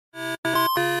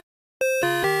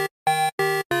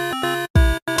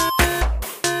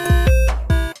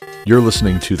You're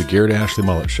listening to the Garrett Ashley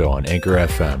Mullet Show on Anchor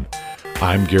FM.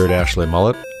 I'm Garrett Ashley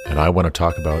Mullet, and I want to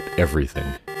talk about everything.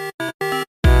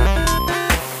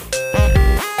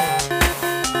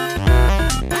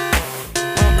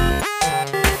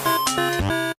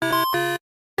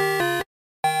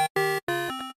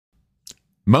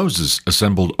 Moses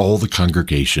assembled all the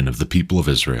congregation of the people of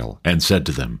Israel and said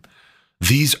to them,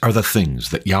 "These are the things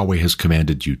that Yahweh has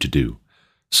commanded you to do.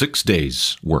 6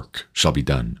 days' work shall be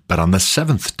done, but on the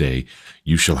 7th day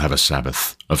you shall have a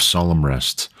Sabbath of solemn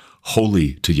rest,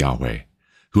 holy to Yahweh.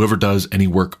 Whoever does any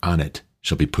work on it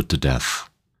shall be put to death.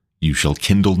 You shall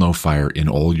kindle no fire in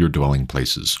all your dwelling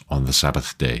places on the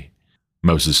Sabbath day."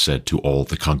 Moses said to all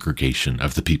the congregation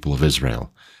of the people of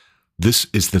Israel, "This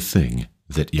is the thing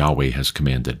that Yahweh has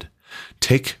commanded.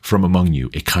 Take from among you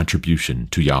a contribution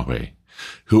to Yahweh.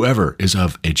 Whoever is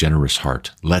of a generous heart,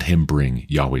 let him bring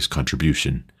Yahweh's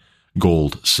contribution: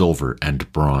 gold, silver,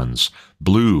 and bronze,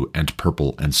 blue and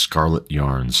purple and scarlet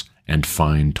yarns, and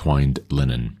fine twined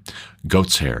linen,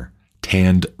 goat's hair,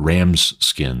 tanned ram's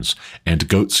skins and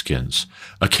goat skins,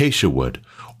 acacia wood,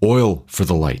 oil for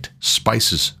the light,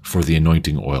 spices for the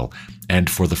anointing oil,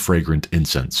 and for the fragrant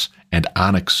incense, and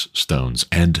onyx stones,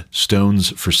 and stones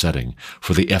for setting,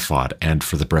 for the ephod and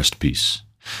for the breastpiece.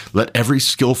 Let every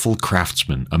skillful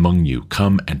craftsman among you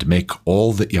come and make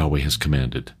all that Yahweh has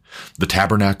commanded: the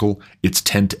tabernacle, its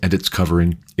tent and its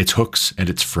covering, its hooks and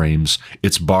its frames,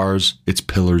 its bars, its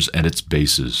pillars and its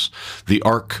bases, the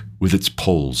ark with its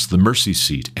poles, the mercy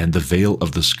seat and the veil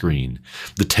of the screen,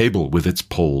 the table with its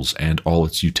poles and all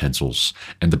its utensils,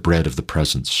 and the bread of the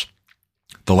presence,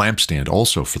 the lampstand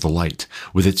also for the light,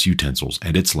 with its utensils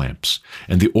and its lamps,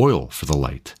 and the oil for the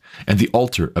light, and the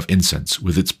altar of incense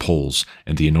with its poles,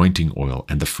 and the anointing oil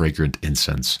and the fragrant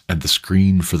incense, and the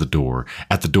screen for the door,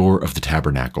 at the door of the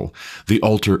tabernacle, the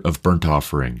altar of burnt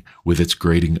offering with its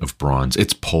grating of bronze,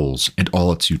 its poles, and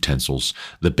all its utensils,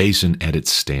 the basin and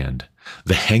its stand,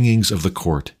 the hangings of the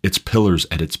court, its pillars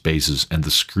and its bases, and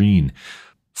the screen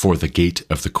for the gate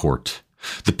of the court,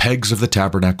 the pegs of the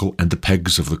tabernacle and the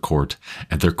pegs of the court,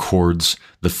 and their cords,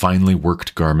 the finely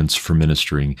worked garments for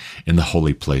ministering in the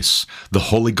holy place, the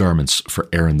holy garments for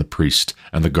Aaron the priest,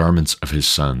 and the garments of his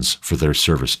sons for their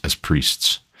service as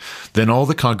priests. Then all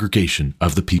the congregation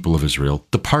of the people of Israel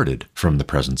departed from the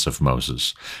presence of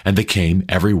Moses, and they came,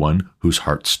 every one whose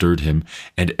heart stirred him,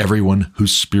 and every one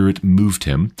whose spirit moved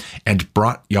him, and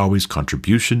brought Yahweh's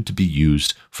contribution to be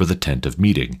used for the tent of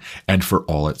meeting, and for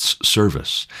all its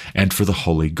service, and for the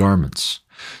holy garments.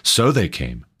 So they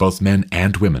came, both men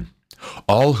and women.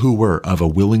 All who were of a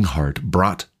willing heart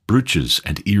brought brooches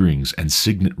and earrings and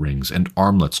signet rings and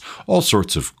armlets, all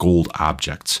sorts of gold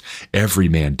objects, every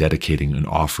man dedicating an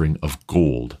offering of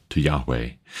gold to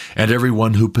Yahweh. And every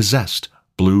one who possessed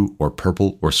blue or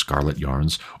purple or scarlet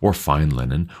yarns, or fine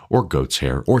linen, or goat's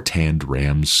hair, or tanned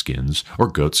ram's skins, or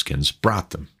goat skins, brought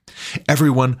them.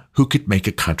 Everyone who could make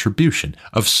a contribution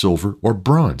of silver or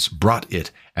bronze brought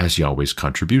it as Yahweh's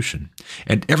contribution.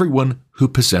 And everyone who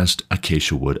possessed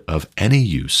acacia wood of any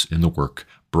use in the work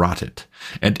brought it.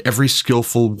 And every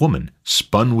skillful woman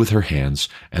spun with her hands,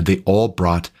 and they all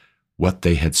brought what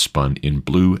they had spun in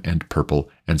blue and purple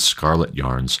and scarlet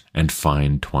yarns and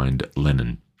fine twined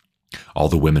linen. All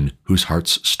the women whose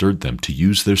hearts stirred them to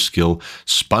use their skill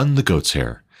spun the goat's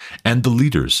hair, and the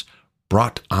leaders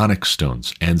brought onyx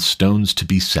stones and stones to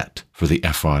be set for the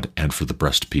ephod and for the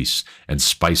breastpiece, and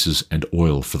spices and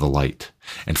oil for the light,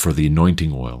 and for the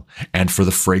anointing oil, and for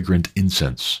the fragrant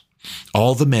incense.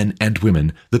 All the men and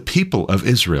women, the people of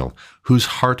Israel, whose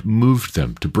heart moved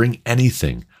them to bring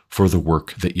anything for the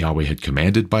work that Yahweh had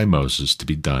commanded by Moses to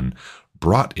be done,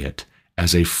 brought it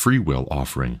as a freewill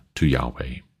offering to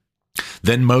Yahweh.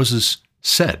 Then Moses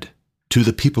said to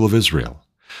the people of Israel,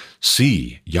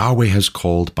 "See, Yahweh has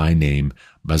called by name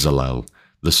Bezalel,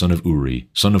 the son of Uri,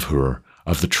 son of Hur,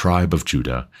 of the tribe of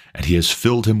Judah, and he has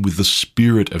filled him with the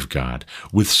Spirit of God,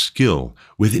 with skill,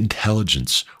 with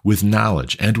intelligence, with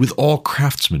knowledge, and with all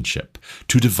craftsmanship,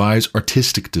 to devise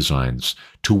artistic designs,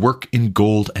 to work in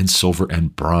gold and silver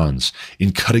and bronze,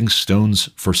 in cutting stones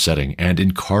for setting, and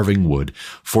in carving wood,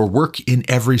 for work in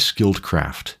every skilled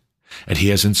craft. And he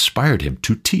has inspired him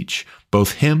to teach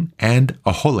both him and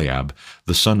Aholiab,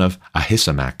 the son of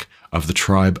Ahisamach, of the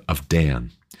tribe of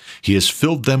Dan. He has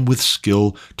filled them with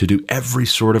skill to do every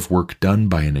sort of work done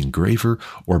by an engraver,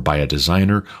 or by a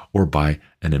designer, or by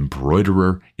an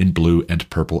embroiderer in blue and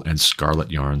purple and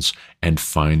scarlet yarns and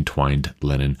fine twined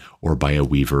linen, or by a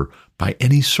weaver, by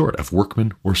any sort of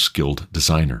workman or skilled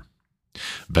designer.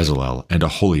 Bezalel and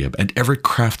Aholiab and every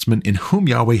craftsman in whom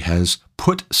Yahweh has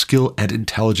put skill and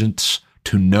intelligence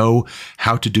to know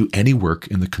how to do any work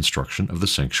in the construction of the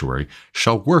sanctuary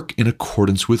shall work in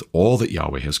accordance with all that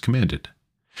Yahweh has commanded.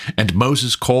 And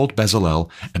Moses called Bezalel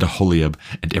and Aholiab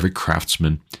and every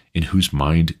craftsman in whose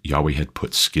mind Yahweh had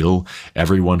put skill,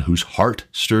 everyone whose heart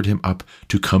stirred him up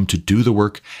to come to do the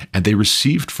work, and they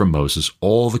received from Moses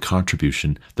all the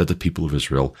contribution that the people of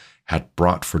Israel had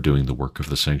brought for doing the work of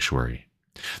the sanctuary.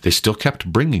 They still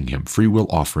kept bringing him freewill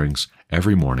offerings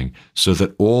every morning, so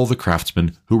that all the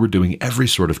craftsmen who were doing every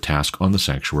sort of task on the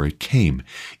sanctuary came,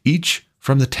 each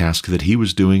from the task that he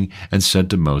was doing, and said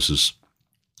to Moses,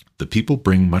 "The people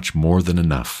bring much more than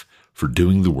enough for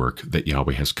doing the work that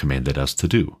Yahweh has commanded us to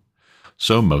do."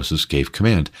 So Moses gave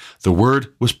command. The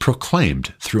word was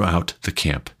proclaimed throughout the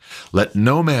camp. Let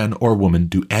no man or woman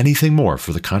do anything more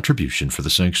for the contribution for the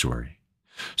sanctuary.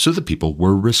 So the people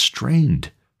were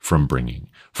restrained from bringing,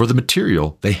 for the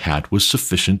material they had was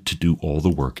sufficient to do all the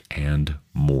work and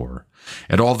more.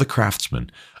 And all the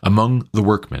craftsmen among the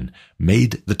workmen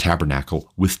made the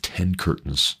tabernacle with 10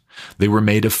 curtains. They were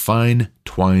made of fine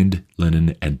twined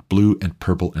linen and blue and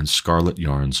purple and scarlet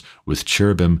yarns with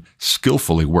cherubim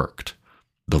skillfully worked.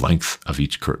 The length of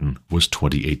each curtain was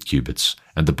 28 cubits,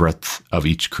 and the breadth of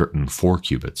each curtain 4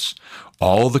 cubits.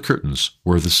 All the curtains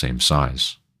were the same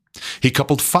size. He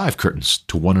coupled 5 curtains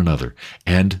to one another,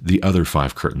 and the other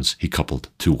 5 curtains he coupled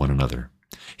to one another.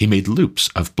 He made loops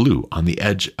of blue on the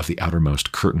edge of the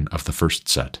outermost curtain of the first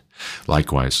set.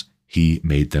 Likewise, he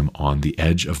made them on the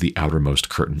edge of the outermost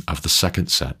curtain of the second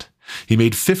set. He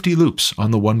made 50 loops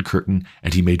on the one curtain,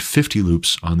 and he made 50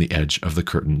 loops on the edge of the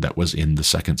curtain that was in the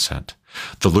second set.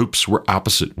 The loops were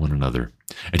opposite one another,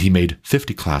 and he made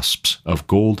 50 clasps of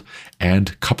gold,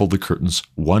 and coupled the curtains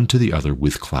one to the other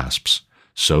with clasps.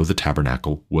 So the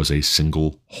tabernacle was a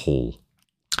single whole.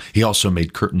 He also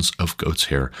made curtains of goat's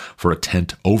hair for a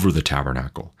tent over the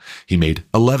tabernacle. He made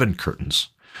 11 curtains.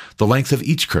 The length of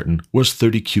each curtain was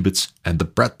 30 cubits, and the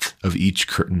breadth of each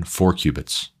curtain 4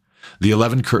 cubits. The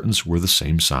 11 curtains were the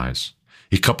same size.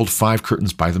 He coupled 5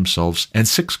 curtains by themselves and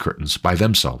 6 curtains by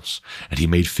themselves, and he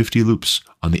made 50 loops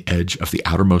on the edge of the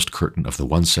outermost curtain of the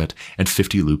one set, and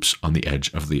 50 loops on the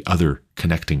edge of the other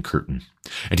connecting curtain.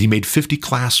 And he made 50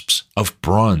 clasps of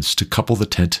bronze to couple the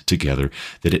tent together,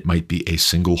 that it might be a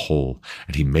single whole.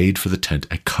 And he made for the tent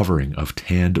a covering of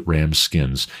tanned ram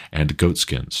skins and goat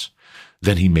skins.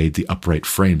 Then he made the upright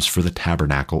frames for the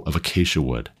tabernacle of acacia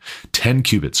wood. 10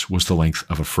 cubits was the length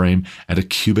of a frame, and 1.5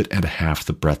 cubits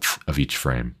the breadth of each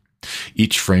frame.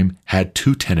 Each frame had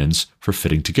 2 tenons for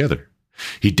fitting together.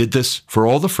 He did this for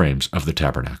all the frames of the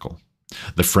tabernacle.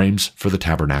 The frames for the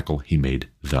tabernacle he made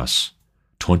thus: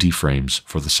 20 frames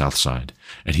for the south side,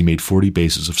 and he made 40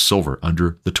 bases of silver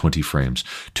under the 20 frames,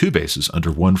 2 bases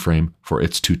under one frame for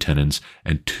its 2 tenons,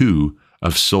 and 2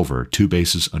 of silver, 2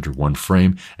 bases under one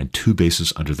frame, and 2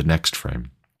 bases under the next frame.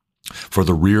 For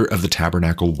the rear of the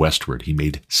tabernacle westward, he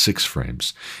made 6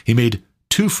 frames. He made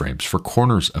 2 frames for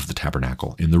corners of the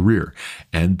tabernacle in the rear,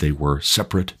 and they were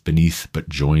separate beneath but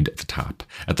joined at the top,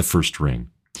 at the first ring.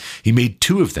 He made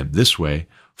 2 of them this way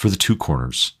for the 2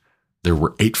 corners. There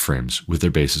were 8 frames with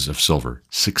their bases of silver,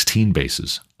 16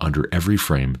 bases, under every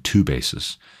frame 2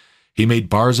 bases. He made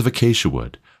bars of acacia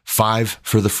wood, 5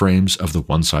 for the frames of the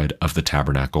one side of the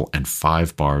tabernacle, and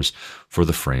 5 bars for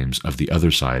the frames of the other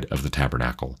side of the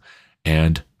tabernacle,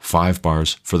 and 5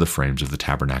 bars for the frames of the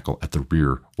tabernacle at the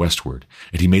rear westward.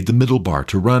 And he made the middle bar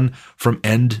to run from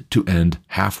end to end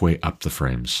halfway up the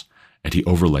frames. And he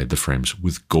overlaid the frames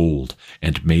with gold,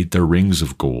 and made their rings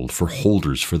of gold for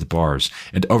holders for the bars,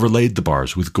 and overlaid the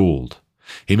bars with gold.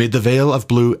 He made the veil of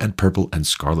blue and purple and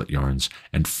scarlet yarns,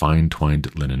 and fine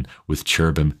twined linen with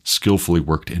cherubim skillfully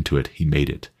worked into it. He made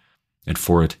it. And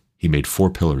for it he made 4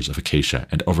 pillars of acacia,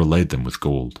 and overlaid them with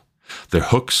gold. Their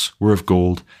hooks were of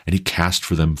gold, and he cast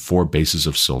for them 4 bases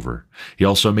of silver. He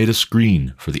also made a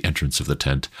screen for the entrance of the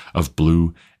tent, of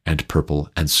blue and purple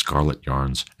and scarlet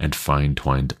yarns, and fine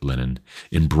twined linen,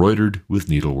 embroidered with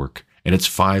needlework, and its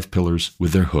 5 pillars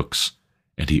with their hooks.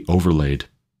 And he overlaid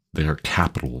their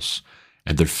capitals,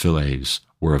 and their fillets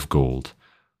were of gold,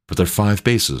 but their 5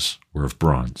 bases were of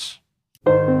bronze.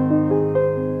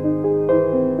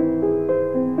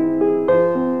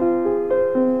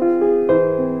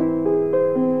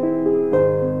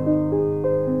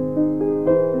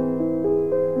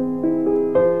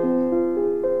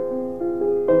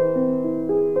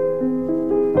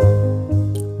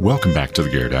 Welcome back to the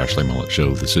Garrett Ashley Mullet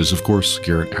Show. This is, of course,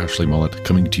 Garrett Ashley Mullet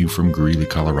coming to you from Greeley,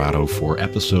 Colorado for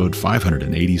episode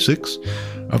 586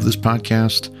 of this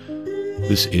podcast.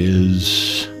 This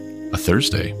is a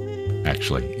Thursday,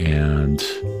 actually, and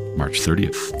March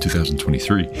 30th,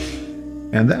 2023.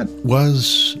 And that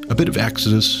was a bit of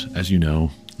Exodus, as you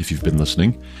know, if you've been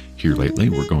listening here lately,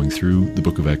 we're going through the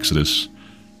book of Exodus,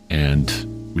 and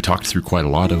we talked through quite a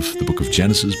lot of the book of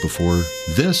Genesis before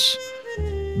this,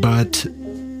 but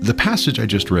the passage I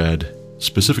just read,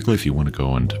 specifically if you want to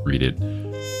go and read it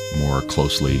more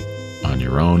closely on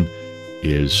your own,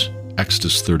 is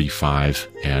Exodus 35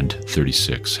 and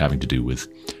 36, having to do with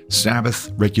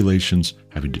Sabbath regulations,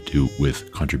 having to do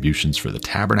with contributions for the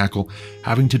tabernacle,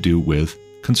 having to do with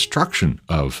construction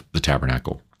of the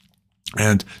tabernacle.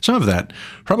 And some of that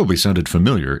probably sounded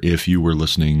familiar if you were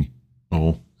listening,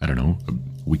 a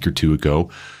week or two ago,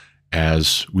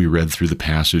 as we read through the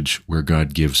passage where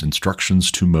God gives instructions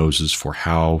to Moses for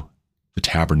how the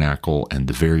tabernacle and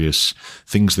the various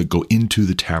things that go into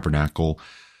the tabernacle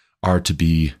are to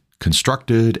be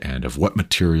constructed, and of what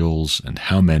materials and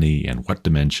how many and what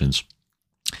dimensions.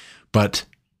 But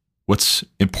what's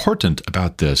important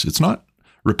about this, it's not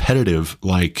repetitive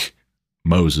like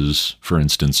Moses, for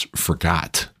instance,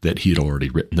 forgot that he had already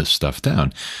written this stuff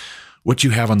down. What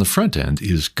you have on the front end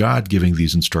is God giving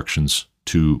these instructions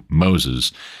to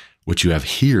Moses. What you have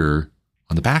here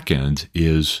on the back end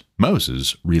is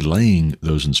Moses relaying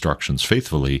those instructions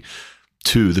faithfully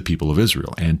to the people of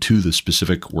Israel and to the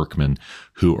specific workmen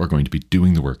who are going to be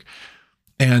doing the work.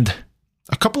 And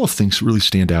a couple of things really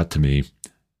stand out to me,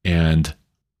 and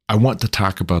I want to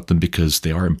talk about them because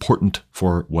they are important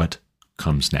for what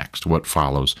comes next, what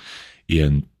follows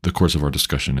in the course of our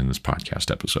discussion in this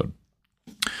podcast episode.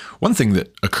 One thing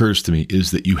that occurs to me is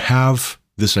that you have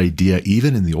this idea,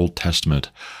 even in the Old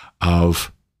Testament,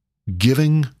 of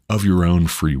giving of your own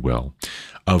free will,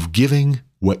 of giving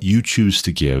what you choose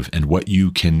to give and what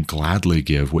you can gladly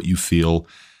give, what you feel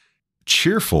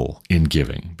cheerful in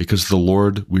giving, because the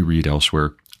Lord, we read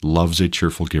elsewhere, loves a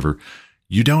cheerful giver.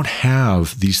 You don't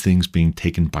have these things being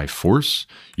taken by force.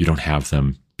 You don't have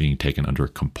them being taken under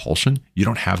compulsion. You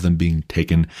don't have them being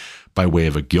taken by way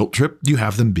of a guilt trip. You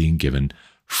have them being given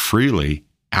freely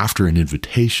after an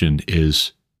invitation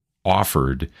is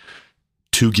offered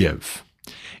to give.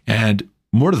 And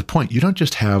more to the point, you don't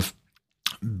just have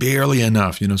barely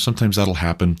enough. Sometimes that'll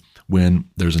happen when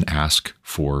there's an ask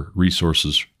for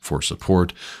resources, for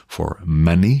support, for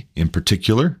money in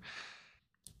particular.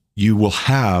 You will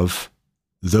have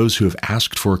those who have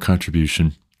asked for a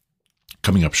contribution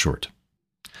coming up short.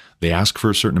 They ask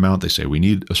for a certain amount. They say, we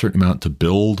need a certain amount to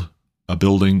build a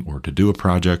building or to do a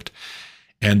project,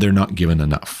 and they're not given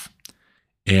enough.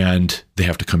 And they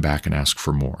have to come back and ask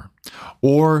for more.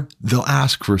 Or they'll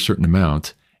ask for a certain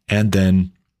amount, and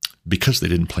then because they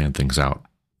didn't plan things out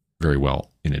very well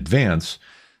in advance,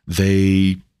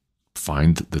 they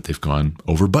find that they've gone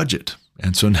over budget.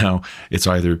 And so now it's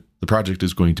either the project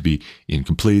is going to be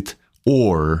incomplete,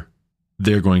 or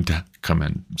they're going to come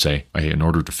and say, hey, in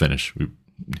order to finish, we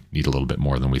need a little bit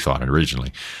more than we thought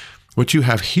originally. What you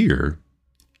have here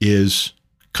is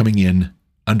coming in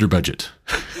under budget.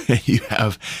 You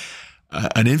have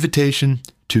an invitation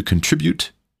to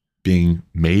contribute being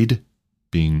made,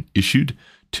 being issued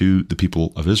to the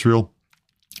people of Israel,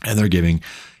 and they're giving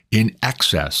in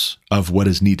excess of what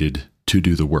is needed to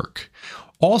do the work.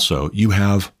 Also, you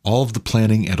have all of the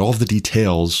planning and all of the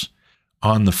details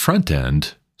on the front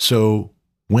end. So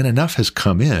when enough has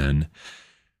come in,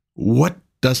 what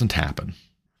doesn't happen?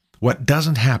 What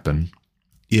doesn't happen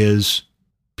is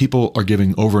people are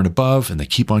giving over and above, and they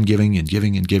keep on giving and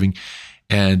giving and giving.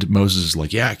 And Moses is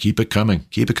like, yeah, keep it coming.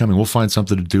 Keep it coming. We'll find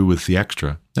something to do with the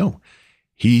extra. No.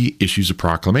 He issues a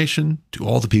proclamation to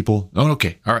all the people. Oh,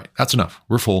 okay. All right. That's enough.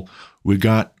 We're full. We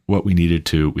got what we needed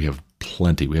to. We have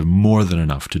plenty. We have more than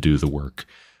enough to do the work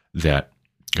that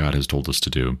God has told us to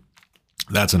do.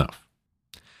 That's enough.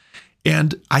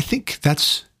 And I think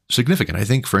that's significant. I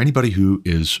think for anybody who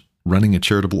is running a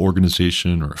charitable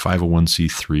organization or a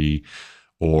 501c3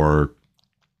 or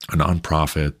a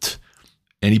nonprofit,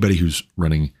 anybody who's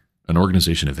running an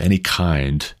organization of any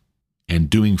kind and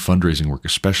doing fundraising work,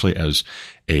 especially as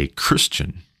a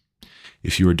Christian,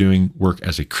 if you are doing work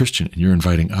as a Christian and you're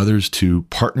inviting others to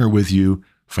partner with you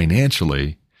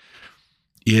financially,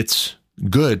 it's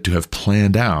good to have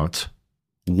planned out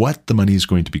what the money is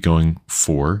going to be going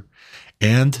for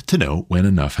and to know when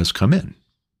enough has come in.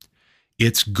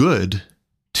 It's good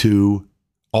to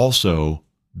also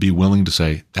be willing to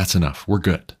say, that's enough. We're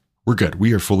good. We're good.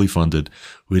 We are fully funded.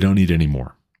 We don't need any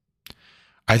more.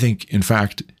 I think, in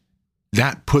fact,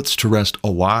 that puts to rest a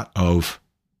lot of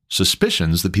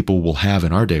suspicions that people will have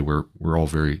in our day where we're all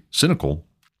very cynical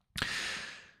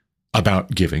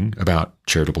about giving, about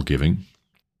charitable giving,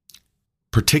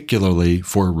 particularly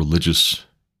for religious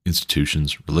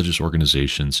institutions, religious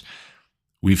organizations.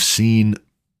 We've seen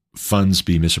funds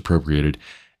be misappropriated,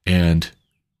 and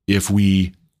if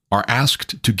we are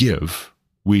asked to give,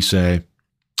 we say,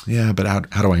 yeah, but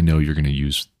how do I know you're going to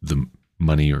use the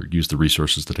money or use the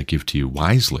resources that I give to you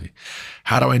wisely?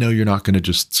 How do I know you're not going to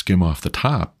just skim off the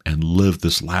top and live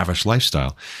this lavish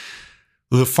lifestyle?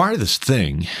 Well, the farthest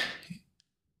thing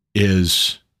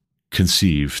is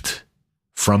conceived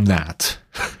from that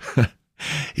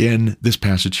in this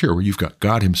passage here, where you've got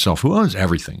God himself who owns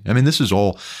everything. I mean, this is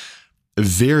all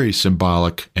very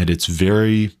symbolic, and it's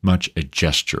very much a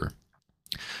gesture,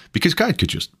 because God could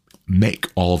just make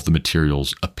all of the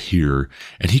materials appear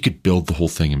and he could build the whole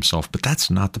thing himself. But that's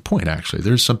not the point, actually.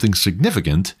 There's something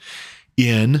significant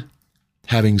in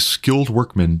having skilled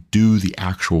workmen do the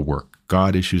actual work.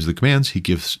 God issues the commands, he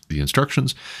gives the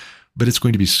instructions, but it's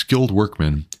going to be skilled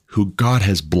workmen who God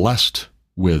has blessed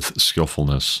with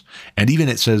skillfulness. And even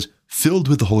it says, filled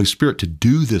with the Holy Spirit to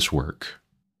do this work.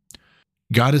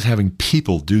 God is having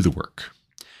people do the work.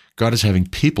 God is having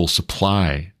people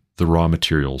supply the raw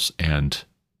materials and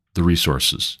the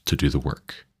resources to do the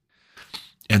work.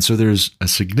 And so there's a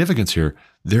significance here.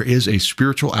 There is a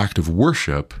spiritual act of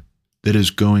worship that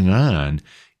is going on,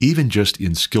 even just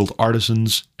in skilled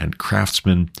artisans and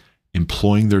craftsmen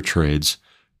employing their trades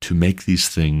to make these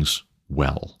things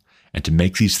well, and to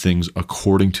make these things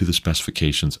according to the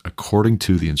specifications, according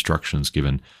to the instructions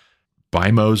given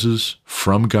by Moses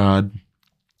from God,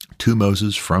 to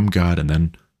Moses from God, and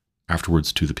then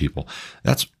afterwards to the people.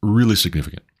 That's really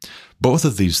significant. Both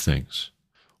of these things.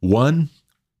 One,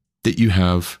 that you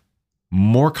have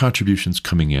more contributions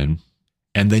coming in,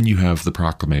 and then you have the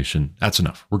proclamation. That's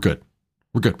enough. We're good.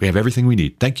 We're good. We have everything we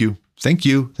need. Thank you. Thank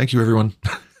you. Thank you, everyone.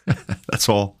 That's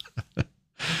all.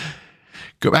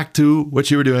 Go back to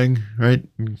what you were doing, right?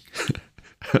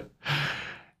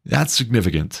 That's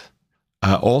significant.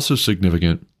 Also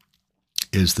significant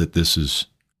is that this is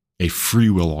a free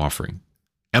will offering.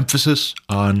 Emphasis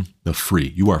on the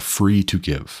free. You are free to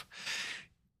give.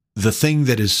 The thing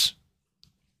that is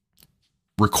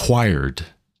required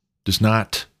does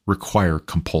not require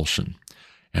compulsion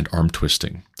and arm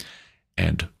twisting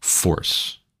and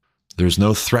force. There's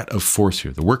no threat of force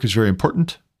here. The work is very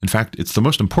important. In fact, it's the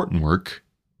most important work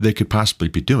they could possibly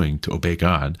be doing to obey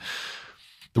God.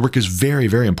 The work is very,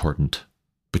 very important,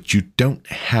 but you don't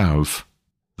have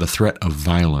the threat of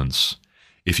violence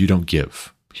if you don't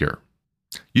give here.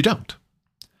 You don't.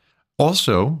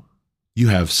 Also, you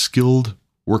have skilled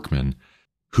workmen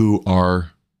who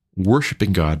are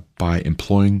worshiping God by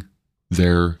employing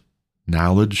their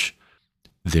knowledge,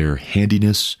 their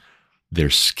handiness, their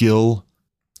skill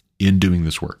in doing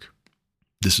this work.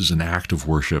 This is an act of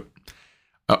worship.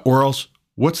 Or else,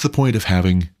 what's the point of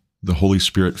having the Holy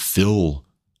Spirit fill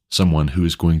someone who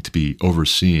is going to be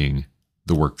overseeing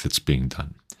the work that's being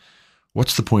done?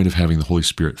 What's the point of having the Holy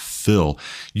Spirit fill?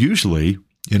 Usually,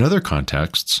 in other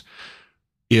contexts,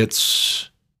 it's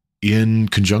in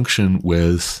conjunction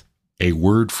with a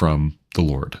word from the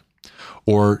Lord,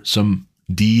 or some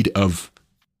deed of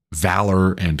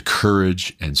valor and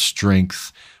courage and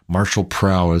strength, martial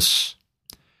prowess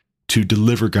to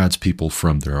deliver God's people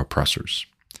from their oppressors.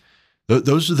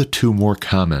 Those are the two more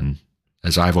common,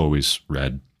 as I've always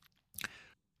read,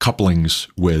 couplings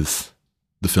with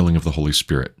the filling of the Holy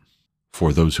Spirit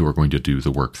for those who are going to do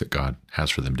the work that God has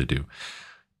for them to do.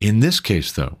 In this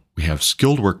case, though, we have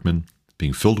skilled workmen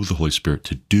being filled with the Holy Spirit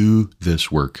to do this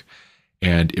work.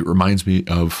 And it reminds me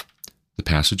of the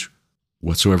passage,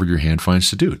 whatsoever your hand finds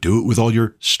to do it with all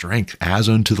your strength as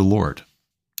unto the Lord.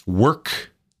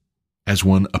 Work as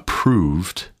one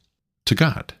approved to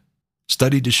God.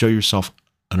 Study to show yourself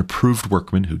an approved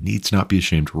workman who needs not be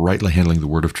ashamed, rightly handling the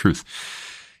word of truth.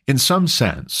 In some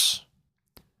sense,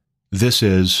 this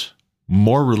is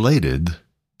more related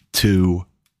to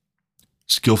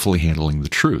skillfully handling the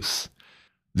truth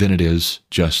than it is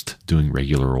just doing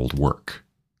regular old work,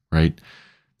 right?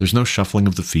 There's no shuffling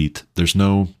of the feet. There's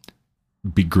no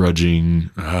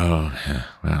begrudging, well,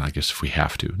 I guess if we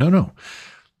have to.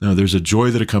 No, there's a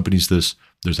joy that accompanies this.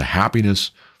 There's a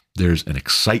happiness. There's an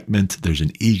excitement. There's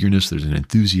an eagerness. There's an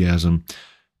enthusiasm,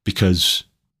 because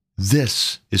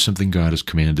this is something God has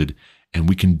commanded, and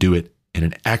we can do it in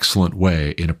an excellent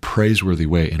way, in a praiseworthy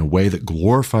way, in a way that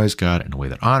glorifies God, in a way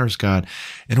that honors God,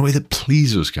 in a way that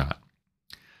pleases God.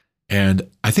 And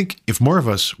I think if more of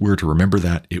us were to remember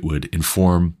that, it would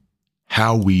inform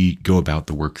how we go about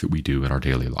the work that we do in our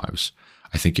daily lives.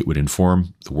 I think it would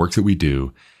inform the work that we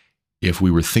do if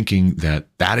we were thinking that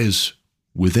that is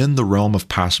within the realm of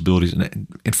possibilities. And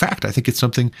in fact, I think it's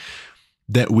something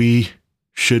that we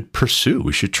should pursue.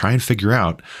 We should try and figure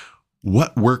out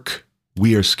what work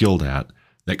we are skilled at,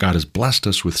 that God has blessed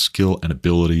us with skill and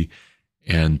ability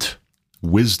and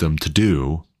wisdom to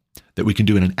do, that we can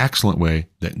do in an excellent way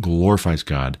that glorifies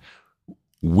God,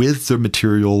 with the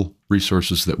material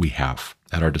resources that we have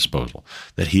at our disposal,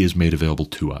 that he has made available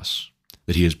to us,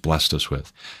 that he has blessed us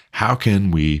with, how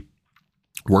can we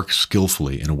work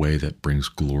skillfully in a way that brings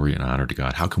glory and honor to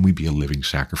God? How can we be a living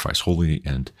sacrifice, holy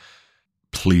and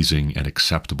pleasing and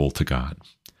acceptable to God?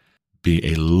 Be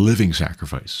a living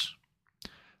sacrifice.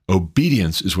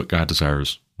 Obedience is what God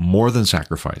desires more than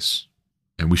sacrifice.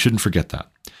 And we shouldn't forget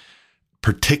that,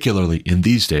 particularly in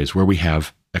these days where we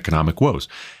have economic woes.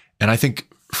 And I think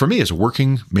for me as a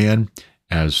working man,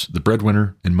 as the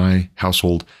breadwinner in my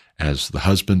household, as the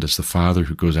husband, as the father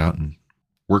who goes out and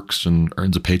works and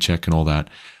earns a paycheck and all that,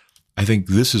 I think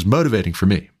this is motivating for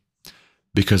me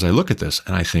because I look at this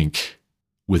and I think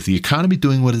with the economy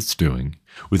doing what it's doing,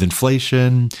 with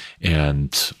inflation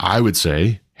and I would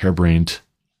say harebrained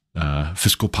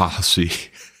fiscal policy,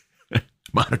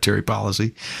 monetary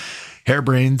policy,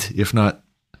 harebrained, if not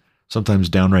sometimes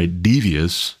downright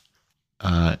devious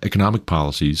economic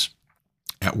policies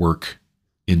at work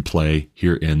in play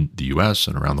here in the U.S.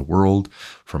 and around the world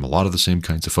from a lot of the same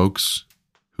kinds of folks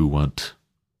who want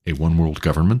a one world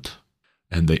government.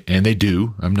 And they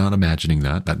do. I'm not imagining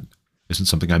that. That isn't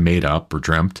something I made up or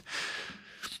dreamt.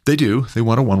 They do. They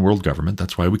want a one world government.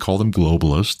 That's why we call them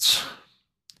globalists.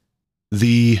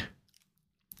 The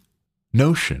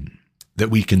notion that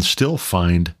we can still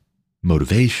find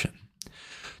motivation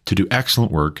to do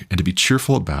excellent work and to be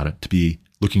cheerful about it, to be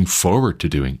looking forward to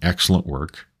doing excellent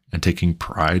work and taking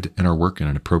pride in our work in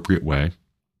an appropriate way,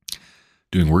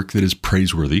 doing work that is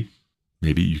praiseworthy,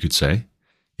 maybe you could say,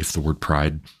 if the word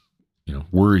pride,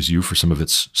 worries you for some of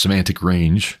its semantic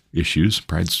range issues.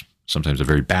 Pride's sometimes a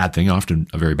very bad thing, often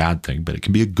a very bad thing, but it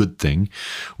can be a good thing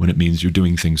when it means you're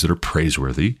doing things that are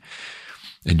praiseworthy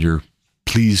and you're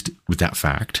pleased with that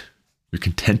fact. You're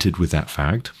contented with that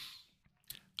fact.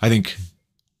 I think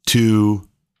to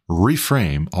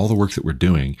reframe all the work that we're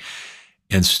doing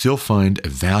and still find a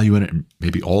value in it,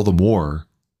 maybe all the more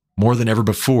than ever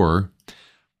before,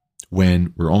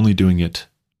 when we're only doing it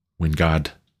when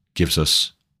God gives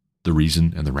us the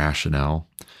reason and the rationale.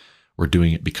 We're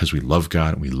doing it because we love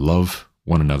God and we love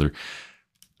one another.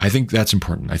 I think that's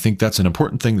important. I think that's an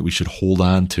important thing that we should hold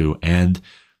on to. And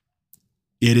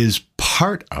it is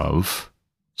part of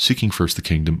seeking first the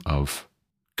kingdom of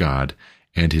God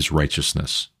and his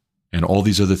righteousness. And all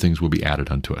these other things will be added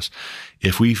unto us.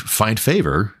 If we find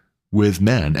favor with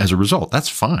men as a result, that's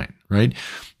fine, right?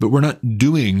 But we're not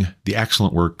doing the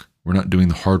excellent work. We're not doing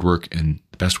the hard work in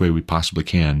the best way we possibly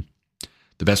can,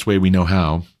 the best way we know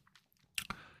how,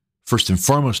 first and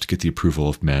foremost to get the approval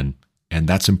of men. And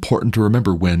that's important to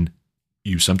remember when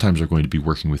you sometimes are going to be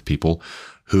working with people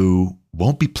who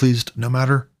won't be pleased no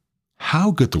matter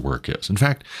how good the work is. In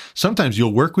fact, sometimes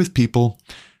you'll work with people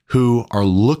who are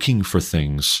looking for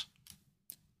things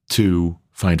to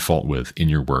find fault with in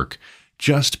your work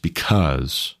just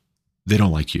because they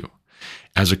don't like you.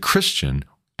 As a Christian,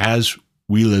 as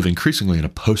we live increasingly in a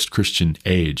post-Christian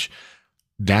age,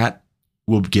 that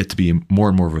will get to be more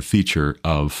and more of a feature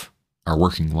of our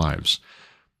working lives,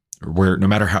 where no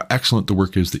matter how excellent the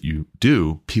work is that you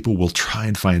do, people will try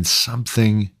and find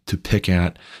something to pick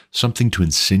at, something to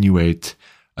insinuate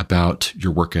about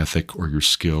your work ethic or your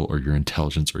skill or your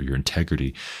intelligence or your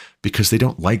integrity, because they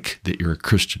don't like that you're a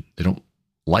Christian. They don't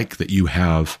like that you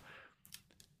have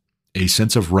a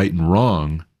sense of right and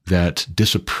wrong that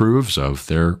disapproves of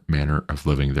their manner of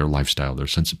living, their lifestyle, their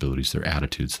sensibilities, their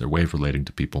attitudes, their way of relating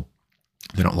to people.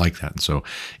 They don't like that. And so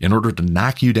in order to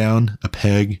knock you down a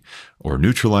peg or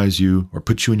neutralize you or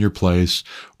put you in your place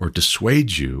or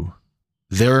dissuade you,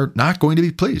 they're not going to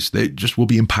be pleased. They just will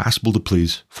be impossible to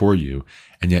please for you.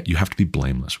 And yet you have to be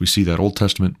blameless. We see that Old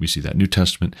Testament. We see that New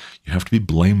Testament. You have to be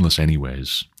blameless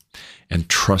anyways and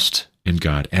trust in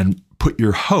God and put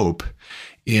your hope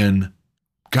in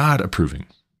God approving,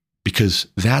 because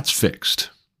that's fixed.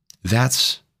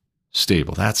 That's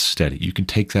stable. That's steady. You can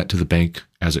take that to the bank,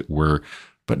 as it were,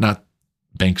 but not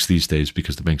banks these days,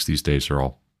 because the banks these days are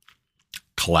all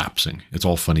collapsing. It's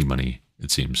all funny money,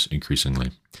 it seems,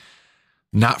 increasingly.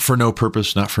 Not for no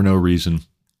purpose, not for no reason,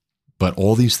 but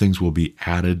all these things will be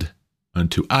added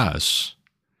unto us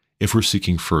if we're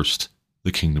seeking first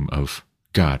the kingdom of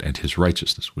God and his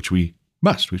righteousness, which we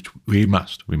must.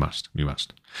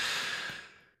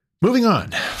 Moving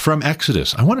on from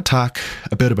Exodus, I want to talk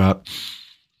a bit about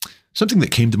something that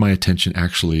came to my attention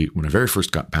actually when I very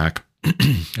first got back.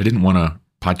 I didn't want to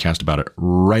podcast about it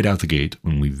right out the gate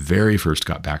when we very first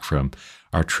got back from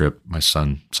our trip, my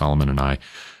son Solomon and I,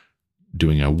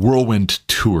 doing a whirlwind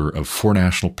tour of 4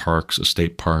 national parks, a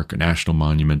state park, a national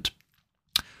monument,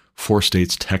 4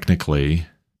 states technically,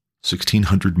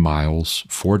 1,600 miles,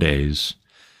 4 days.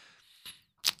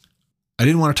 I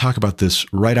didn't want to talk about this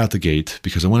right out the gate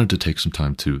because I wanted to take some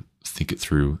time to think it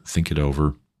through, think it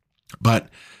over. But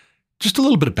just a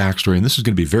little bit of backstory, and this is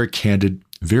going to be very candid,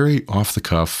 very off the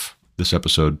cuff, this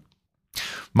episode.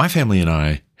 My family and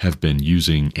I have been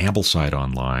using Ambleside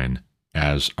Online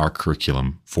as our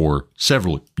curriculum for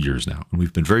several years now, and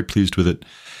we've been very pleased with it.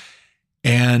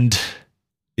 And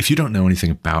if you don't know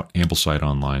anything about Ambleside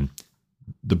Online,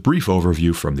 the brief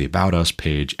overview from the About Us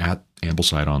page at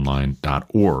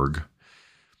amblesideonline.org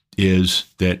is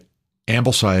that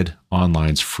Ambleside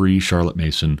Online's free Charlotte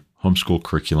Mason homeschool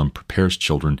curriculum prepares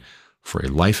children for a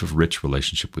life of rich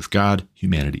relationship with God,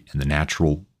 humanity, and the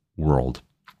natural world.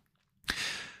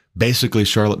 Basically,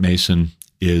 Charlotte Mason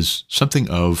is something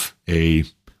of a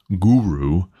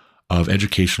guru of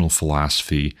educational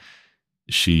philosophy.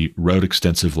 She wrote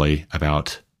extensively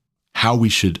about how we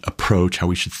should approach, how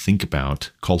we should think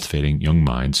about cultivating young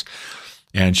minds.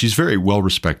 And she's very well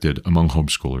respected among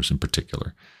homeschoolers in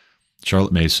particular.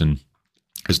 Charlotte Mason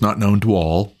is not known to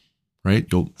all, right?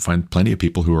 You'll find plenty of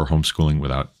people who are homeschooling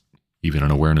without even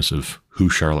an awareness of who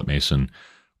Charlotte Mason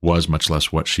was, much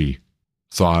less what she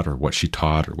thought or what she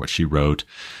taught or what she wrote.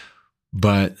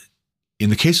 But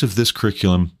in the case of this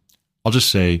curriculum, I'll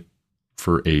just say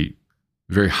for a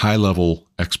very high-level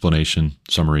explanation,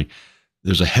 summary,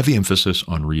 there's a heavy emphasis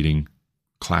on reading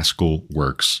classical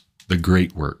works, the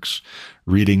great works,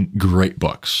 reading great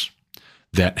books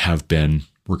that have been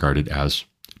regarded as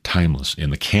timeless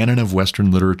in the canon of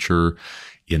Western literature,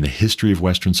 in the history of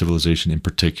Western civilization in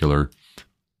particular.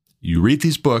 You read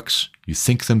these books, you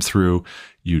think them through,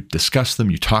 you discuss them,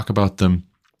 you talk about them,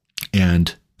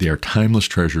 and they are timeless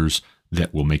treasures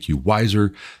that will make you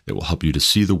wiser, that will help you to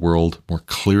see the world more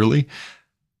clearly,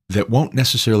 that won't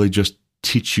necessarily just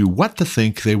teach you what to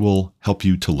think, they will help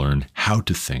you to learn how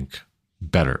to think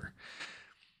better.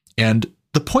 And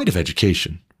the point of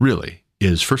education, really,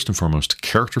 is first and foremost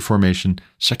character formation,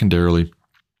 secondarily,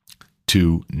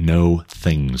 to know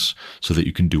things so that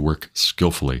you can do work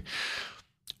skillfully.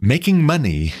 Making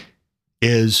money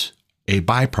is a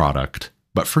byproduct,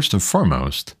 but first and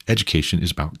foremost, education is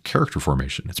about character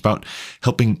formation. It's about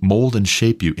helping mold and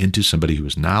shape you into somebody who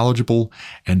is knowledgeable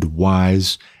and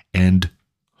wise and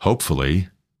hopefully,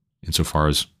 insofar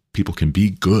as people can be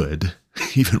good,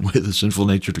 even with a sinful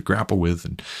nature to grapple with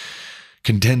and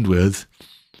contend with,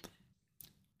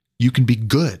 you can be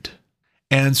good.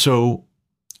 And so,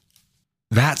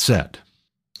 that said,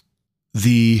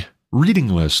 the reading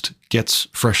list gets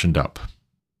freshened up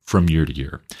from year to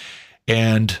year.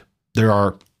 And there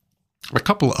are a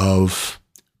couple of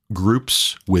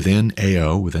groups within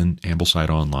AO, within Ambleside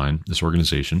Online, this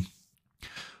organization,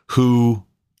 who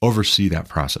oversee that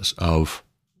process of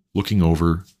looking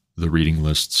over the reading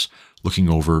lists, looking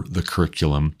over the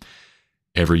curriculum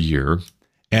every year,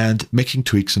 and making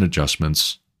tweaks and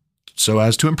adjustments so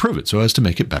as to improve it, so as to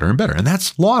make it better and better. And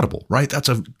that's laudable, right? That's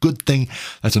a good thing.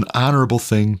 That's an honorable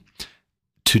thing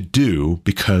to do,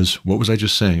 because what was I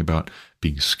just saying about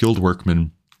being skilled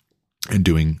workmen and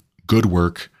doing good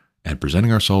work and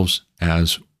presenting ourselves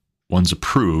as ones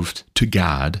approved to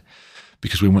God,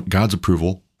 because we want God's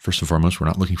approval first and foremost. We're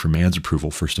not looking for man's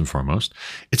approval first and foremost.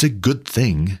 It's a good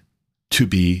thing to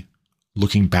be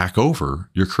looking back over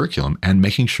your curriculum and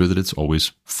making sure that it's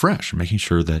always fresh, making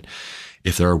sure that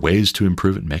if there are ways to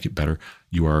improve it and make it better,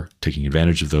 you are taking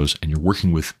advantage of those and you're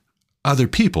working with other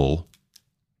people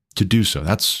to do so.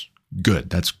 That's good.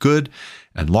 That's good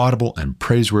and laudable and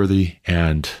praiseworthy,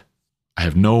 and I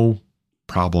have no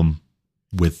problem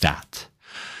with that.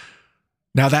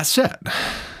 Now, that said,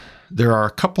 there are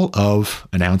a couple of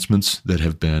announcements that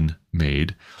have been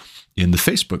made in the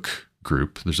Facebook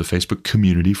group. There's a Facebook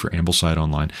community for Ambleside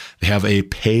Online. They have a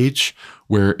page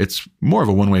where it's more of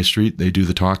a one-way street. They do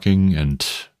the talking and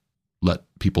let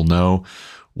people know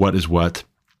what is what.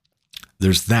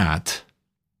 There's that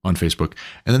on Facebook.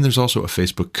 And then there's also a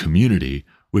Facebook community,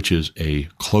 which is a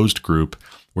closed group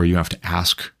where you have to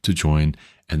ask to join,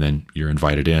 and then you're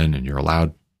invited in and you're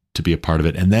allowed to be a part of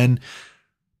it. And then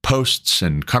posts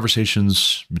and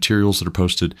conversations, materials that are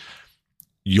posted,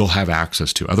 you'll have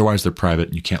access to. Otherwise, they're private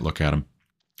and you can't look at them.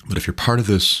 But if you're part of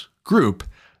this group,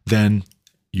 then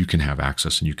you can have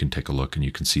access and you can take a look and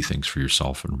you can see things for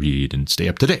yourself and read and stay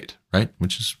up to date, right?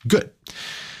 Which is good.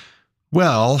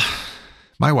 Well,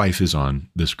 my wife is on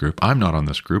this group. I'm not on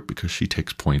this group because she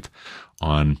takes point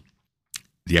on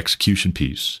the execution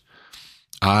piece.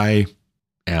 I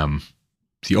am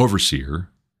the overseer,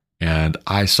 and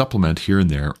I supplement here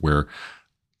and there where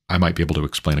I might be able to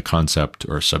explain a concept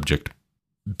or a subject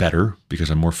better because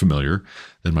I'm more familiar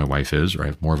than my wife is, or I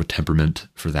have more of a temperament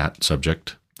for that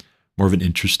subject, more of an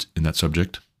interest in that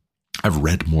subject. I've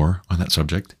read more on that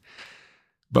subject.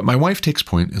 But my wife takes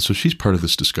point, and so she's part of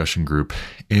this discussion group.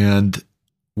 And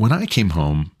when I came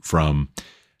home from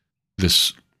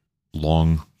this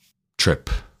long trip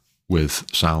with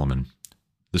Solomon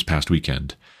this past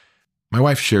weekend, my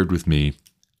wife shared with me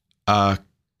a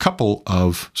couple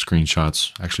of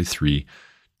screenshots, actually three,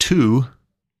 two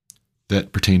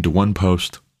that pertained to one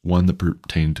post, one that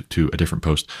pertained to a different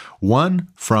post, one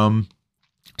from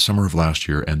summer of last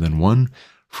year, and then one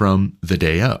from the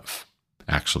day of,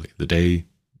 actually, the day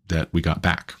that we got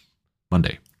back,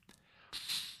 Monday.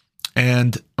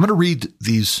 And I'm going to read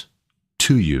these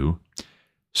to you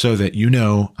so that you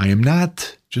know I am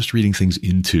not just reading things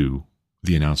into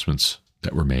the announcements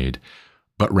that were made,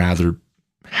 but rather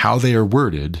how they are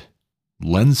worded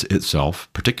lends itself,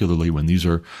 particularly when these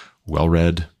are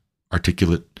well-read,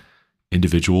 articulate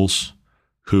individuals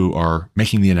who are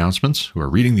making the announcements, who are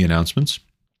reading the announcements.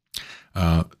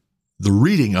 The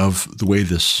reading of the way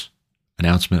this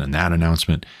announcement and that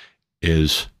announcement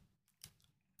is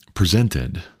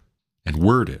presented and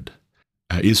worded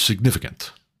is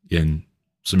significant in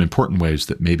some important ways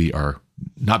that maybe are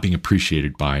not being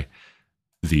appreciated by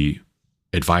the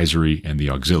advisory and the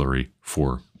auxiliary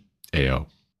for AO.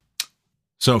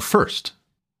 So first,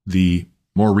 the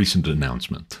more recent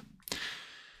announcement.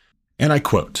 And I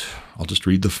quote, I'll just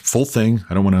read the full thing.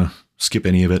 I don't want to skip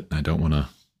any of it. I don't want to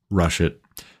rush it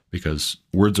because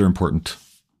words are important.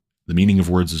 The meaning of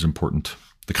words is important.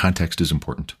 The context is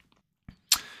important.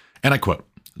 And I quote,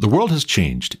 "The world has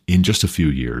changed in just a few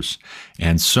years,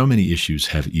 and so many issues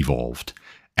have evolved.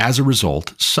 As a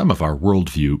result, some of our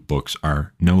worldview books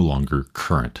are no longer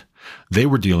current. They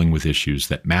were dealing with issues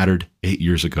that mattered 8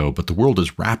 years ago, but the world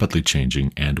is rapidly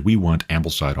changing, and we want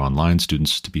Ambleside Online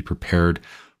students to be prepared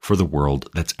for the world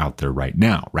that's out there right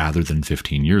now, rather than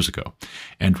 15 years ago,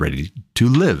 and ready to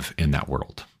live in that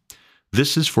world.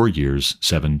 This is for years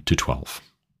 7 to 12.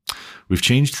 We've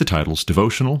changed the titles.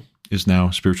 Devotional is now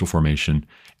spiritual formation,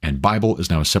 and Bible is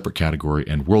now a separate category,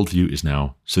 and worldview is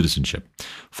now citizenship.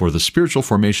 For the spiritual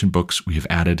formation books, we have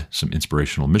added some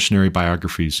inspirational missionary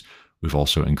biographies. We've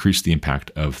also increased the impact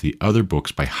of the other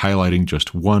books by highlighting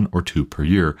just 1 or 2 per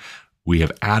year. We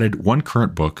have added one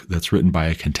current book that's written by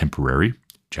a contemporary,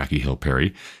 Jackie Hill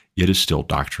Perry. It is still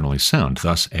doctrinally sound.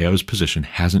 Thus, AO's position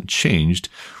hasn't changed.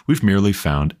 We've merely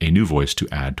found a new voice to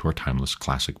add to our timeless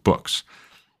classic books.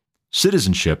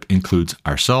 Citizenship includes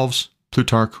ourselves,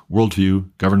 Plutarch, worldview,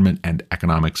 government and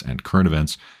economics, and current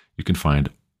events. You can find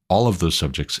all of those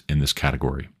subjects in this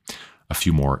category. A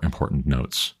few more important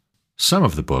notes. Some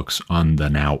of the books on the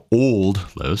now old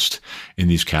list in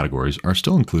these categories are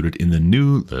still included in the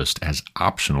new list as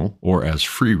optional or as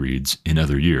free reads in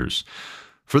other years.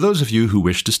 For those of you who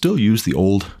wish to still use the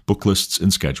old book lists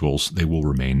and schedules, they will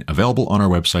remain available on our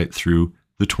website through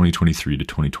the 2023 to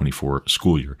 2024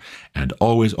 school year. And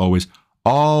always, always,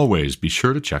 always be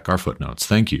sure to check our footnotes.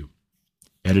 Thank you.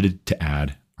 Edited to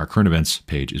add. Our current events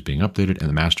page is being updated, and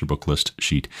the master book list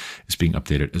sheet is being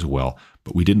updated as well.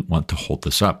 But we didn't want to hold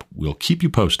this up. We'll keep you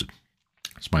posted.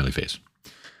 Smiley face.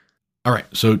 All right,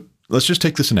 so let's just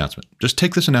take this announcement. Just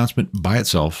take this announcement by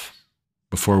itself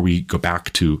before we go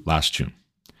back to last June.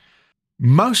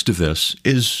 Most of this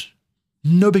is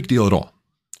no big deal at all,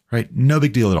 right? No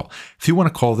big deal at all. If you want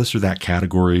to call this or that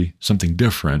category something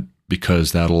different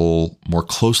because that'll more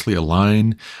closely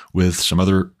align with some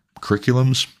other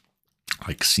curriculums,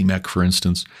 like CMEC, for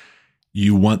instance,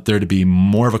 you want there to be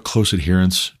more of a close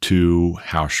adherence to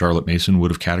how Charlotte Mason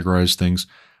would have categorized things,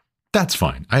 that's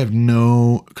fine. I have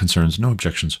no concerns, no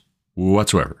objections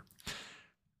whatsoever.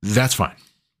 That's fine.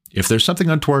 If there's something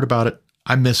untoward about it,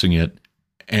 I'm missing it,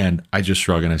 and I just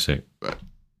shrug and I say,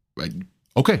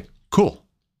 okay, cool.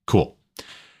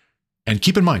 And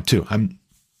keep in mind, too, I'm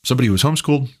somebody who was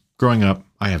homeschooled growing up.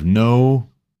 I have no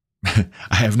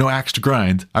axe to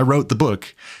grind. I wrote the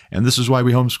book, and this is why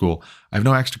we homeschool. I have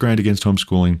no axe to grind against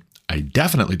homeschooling. I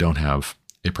definitely don't have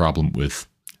a problem with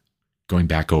going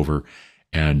back over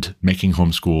and making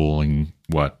homeschooling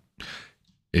what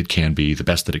it can be, the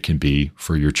best that it can be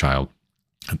for your child.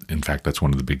 In fact, that's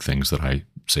one of the big things that I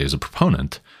say as a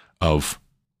proponent of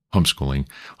homeschooling.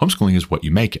 Homeschooling is what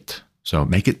you make it. So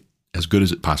make it as good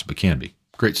as it possibly can be.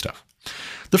 Great stuff.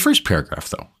 The first paragraph,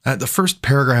 though,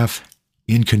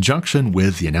 in conjunction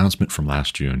with the announcement from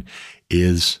last June,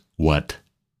 is what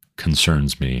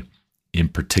concerns me in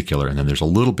particular. And then there's a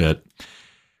little bit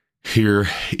here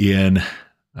in,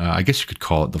 I guess you could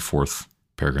call it the fourth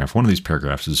paragraph. One of these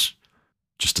paragraphs is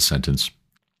just a sentence,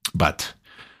 but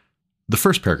the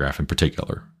first paragraph in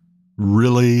particular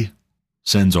really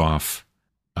sends off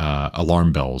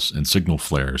alarm bells and signal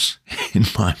flares in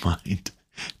my mind.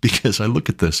 because I look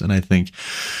at this and I think,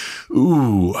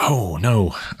 ooh, oh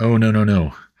no.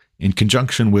 In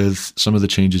conjunction with some of the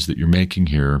changes that you're making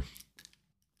here,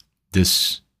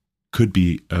 this could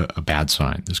be a bad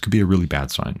sign. This could be a really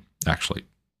bad sign, actually.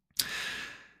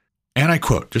 And I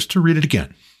quote, just to read it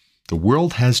again, "The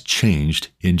world has changed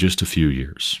in just a few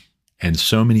years, and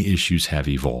so many issues have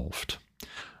evolved."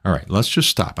 All right, let's just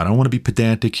stop. I don't want to be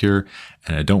pedantic here,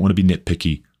 and I don't want to be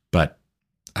nitpicky, but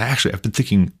I've been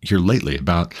thinking here lately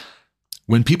about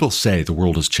when people say the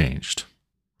world has changed,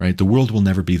 right? The world will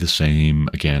never be the same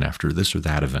again after this or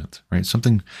that event, right?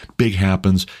 Something big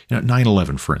happens,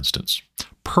 9/11, for instance,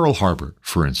 Pearl Harbor,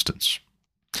 for instance,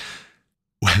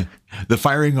 the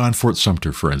firing on Fort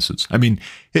Sumter, for instance. I mean,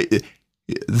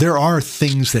 there are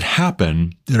things that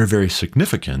happen that are very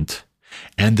significant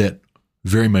and that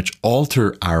very much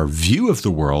alter our view of the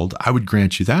world. I would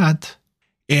grant you that.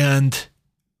 And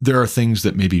there are things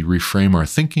that maybe reframe our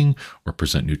thinking or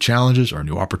present new challenges or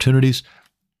new opportunities.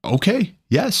 Okay,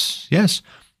 yes.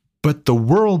 But the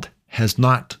world has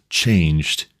not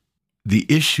changed. The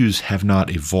issues have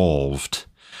not evolved.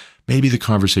 Maybe the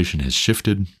conversation has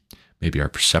shifted. Maybe our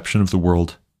perception of the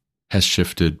world has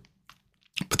shifted.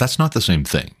 But that's not the same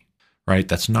thing, right?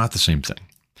 That's not the same thing.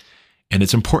 And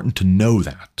it's important to know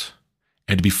that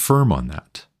and to be firm on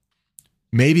that.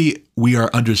 Maybe we are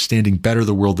understanding better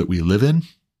the world that we live in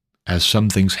as some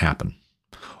things happen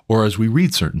or as we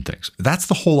read certain things. That's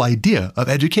the whole idea of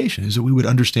education, is that we would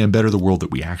understand better the world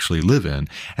that we actually live in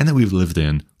and that we've lived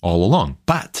in all along.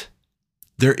 But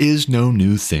there is no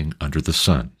new thing under the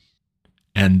sun.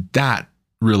 And that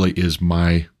really is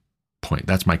my point.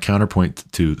 That's my counterpoint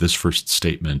to this first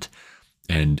statement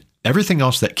and everything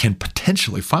else that can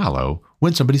potentially follow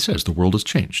when somebody says the world has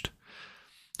changed.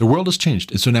 The world has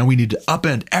changed. And so now we need to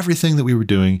upend everything that we were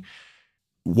doing.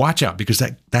 Watch out, because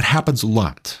that happens a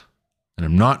lot. And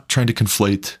I'm not trying to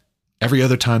conflate every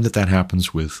other time that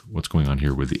happens with what's going on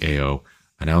here with the AO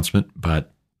announcement,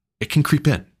 but it can creep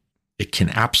in. It can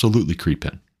absolutely creep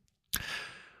in.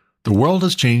 The world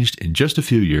has changed in just a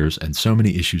few years, and so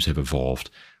many issues have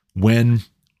evolved. When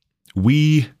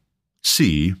we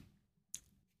see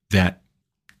that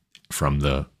from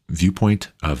the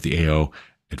viewpoint of the AO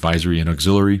Advisory and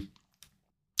Auxiliary,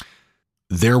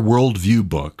 their worldview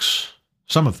books,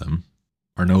 some of them,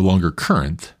 are no longer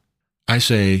current, I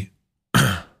say,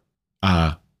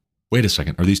 wait a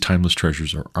second, are these timeless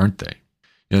treasures or aren't they?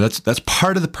 That's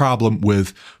part of the problem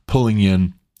with pulling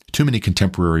in too many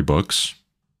contemporary books,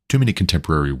 too many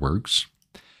contemporary works,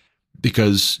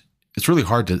 because it's really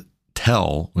hard to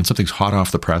tell when something's hot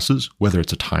off the presses whether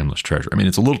it's a timeless treasure. I mean,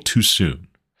 it's a little too soon.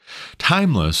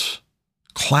 Timeless,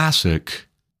 classic,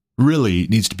 really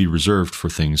needs to be reserved for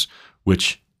things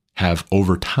which have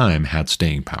over time had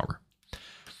staying power,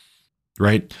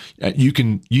 right? You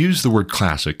can use the word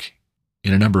classic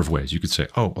in a number of ways. You could say,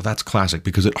 oh, well, that's classic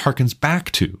because it harkens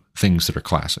back to things that are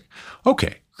classic.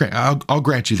 Okay, great. I'll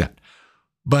grant you that.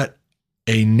 But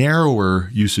a narrower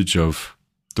usage of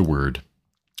the word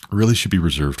really should be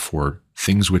reserved for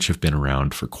things which have been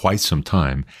around for quite some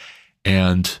time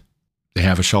and they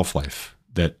have a shelf life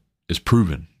that is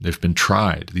proven. They've been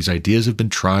tried. These ideas have been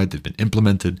tried. They've been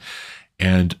implemented,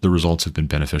 and the results have been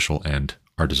beneficial and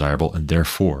are desirable. And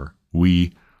therefore,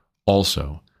 we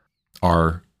also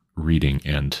are reading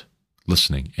and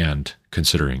listening and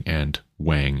considering and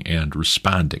weighing and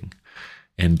responding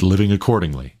and living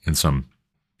accordingly in some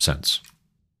sense.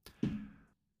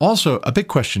 Also, a big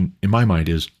question in my mind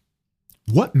is,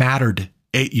 what mattered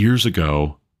 8 years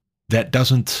ago that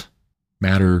doesn't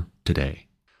matter today?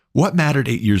 What mattered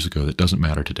 8 years ago that doesn't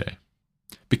matter today?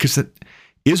 Because that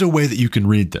is a way that you can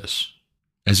read this,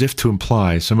 as if to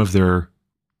imply some of their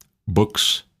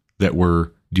books that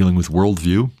were dealing with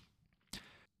worldview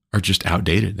are just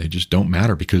outdated. They just don't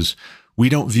matter because we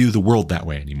don't view the world that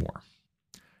way anymore.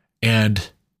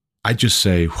 And I just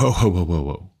say,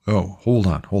 whoa. Oh, hold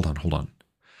on.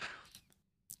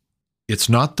 It's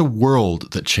not the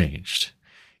world that changed.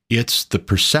 It's the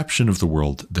perception of the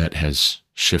world that has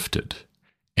shifted.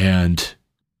 And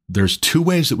there's two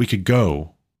ways that we could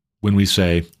go when we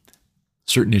say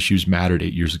certain issues mattered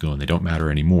 8 years ago and they don't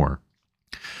matter anymore.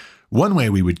 One way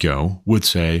we would go would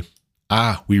say,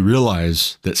 we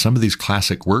realize that some of these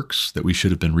classic works that we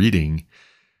should have been reading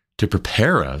to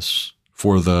prepare us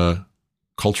for the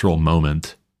cultural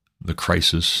moment, the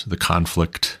crisis, the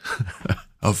conflict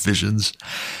of visions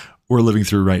we're living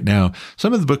through right now,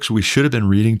 some of the books we should have been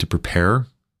reading to prepare,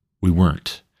 we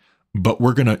weren't. But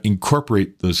we're going to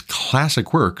incorporate those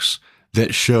classic works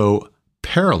that show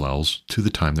parallels to the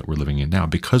time that we're living in now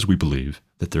because we believe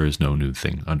that there is no new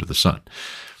thing under the sun.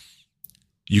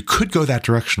 You could go that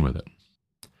direction with it.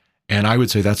 And I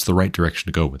would say that's the right direction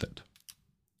to go with it.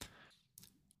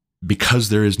 Because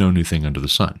there is no new thing under the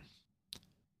sun.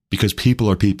 Because people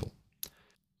are people.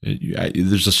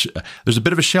 There's a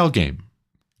bit of a shell game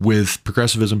with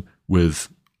progressivism, with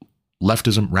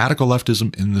leftism. Radical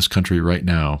leftism in this country right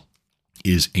now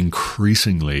is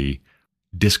increasingly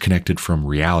disconnected from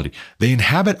reality. They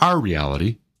inhabit our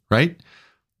reality, right?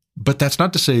 But that's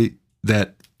not to say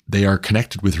that they are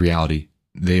connected with reality.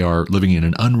 They are living in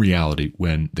an unreality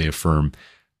when they affirm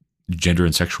gender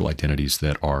and sexual identities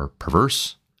that are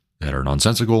perverse, that are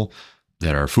nonsensical,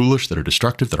 that are foolish, that are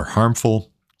destructive, that are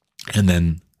harmful, and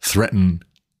then threaten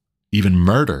even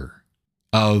murder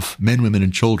of men, women,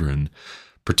 and children,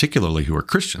 particularly who are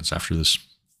Christians, after this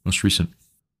most recent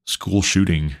school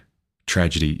shooting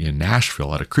tragedy in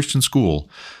Nashville at a Christian school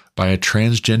by a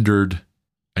transgendered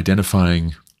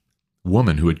identifying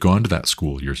woman who had gone to that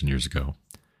school years and years ago.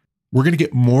 We're going to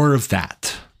get more of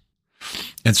that.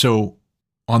 And so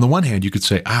on the one hand, you could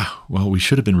say, well, we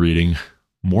should have been reading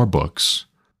more books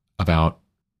about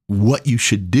what you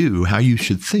should do, how you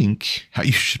should think, how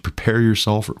you should prepare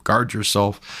yourself or guard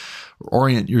yourself or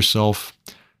orient yourself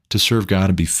to serve God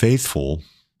and be faithful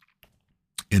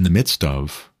in the midst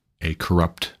of a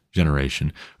corrupt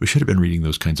generation. We should have been reading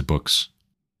those kinds of books,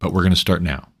 but we're going to start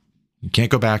now. You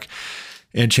can't go back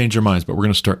and change your minds, but we're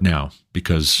going to start now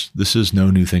because this is no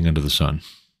new thing under the sun.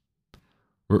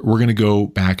 We're going to go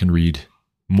back and read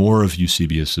more of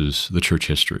Eusebius's The Church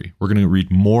History. We're going to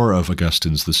read more of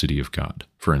Augustine's The City of God,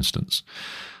 for instance,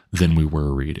 than we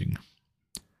were reading.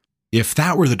 If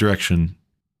that were the direction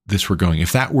this were going,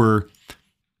 if that were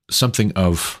something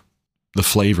of the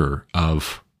flavor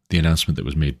of the announcement that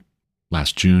was made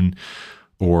last June,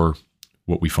 or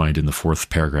what we find in the fourth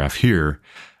paragraph here,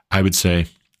 I would say,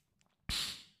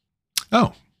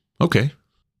 oh, okay,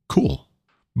 cool.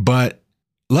 But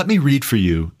let me read for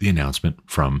you the announcement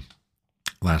from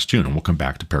last June, and we'll come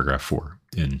back to paragraph 4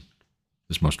 in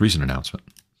this most recent announcement.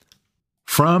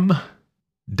 From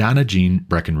Donna Jean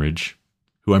Breckenridge,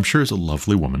 who I'm sure is a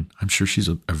lovely woman. I'm sure she's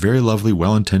a very lovely,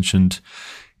 well-intentioned,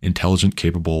 intelligent,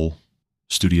 capable,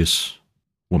 studious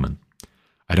woman.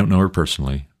 I don't know her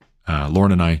personally.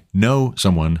 Lauren and I know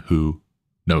someone who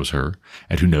knows her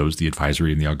and who knows the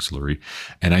advisory and the auxiliary.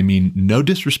 And I mean no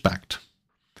disrespect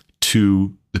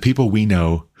to the people we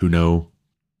know who know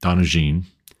Donna Jean.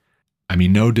 I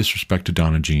mean no disrespect to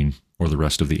Donna Jean or the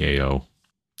rest of the AO,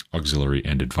 auxiliary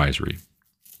and advisory.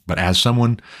 But as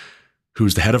someone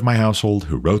who's the head of my household,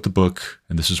 who wrote the book,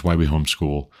 and this is why we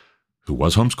homeschool, who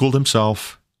was homeschooled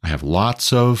himself, I have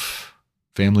lots of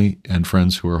family and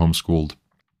friends who are homeschooled,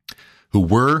 who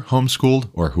were homeschooled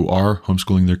or who are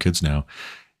homeschooling their kids now.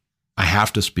 I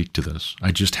have to speak to this.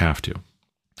 I just have to.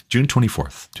 June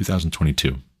 24th,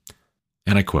 2022.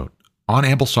 And I quote, "On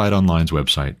Ambleside Online's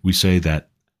website, we say that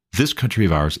this country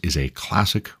of ours is a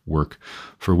classic work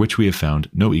for which we have found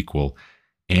no equal,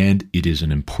 and it is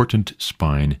an important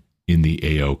spine in the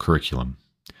AO curriculum.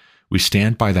 We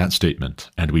stand by that statement,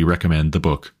 and we recommend the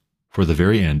book for the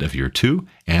very end of year 2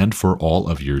 and for all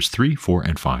of years 3, 4,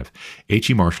 and 5.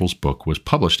 H.E. Marshall's book was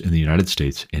published in the United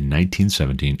States in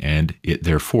 1917, and it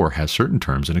therefore has certain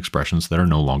terms and expressions that are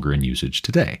no longer in usage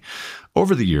today.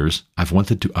 Over the years, I've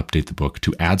wanted to update the book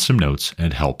to add some notes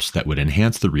and helps that would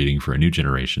enhance the reading for a new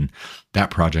generation.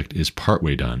 That project is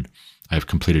partway done. I have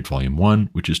completed Volume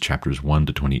 1, which is chapters 1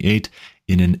 to 28,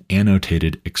 in an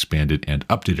annotated, expanded, and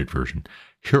updated version.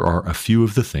 Here are a few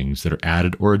of the things that are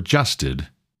added or adjusted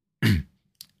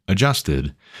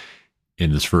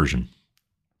in this version."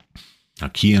 Now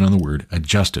key in on the word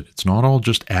adjusted. It's not all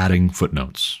just adding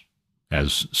footnotes,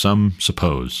 as some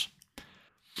suppose.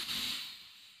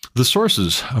 The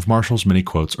sources of Marshall's many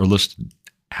quotes are listed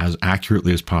as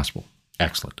accurately as possible.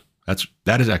 Excellent.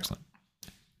 That is excellent.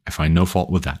 I find no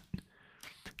fault with that.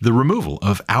 The removal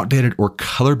of outdated or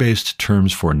color-based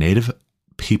terms for Native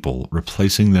people,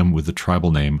 replacing them with the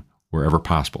tribal name wherever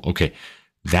possible.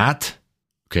 That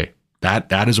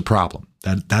is a problem.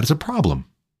 That is a problem,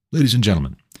 ladies and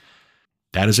gentlemen.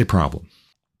 That is a problem.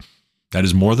 That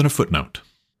is more than a footnote.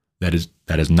 That is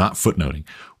not footnoting.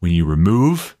 When you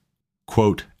remove,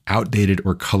 quote, outdated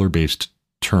or color-based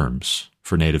terms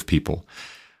for Native people,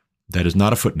 that is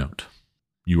not a footnote.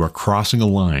 You are crossing a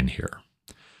line here.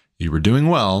 You were doing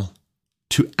well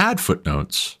to add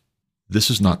footnotes. This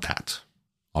is not that.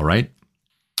 All right?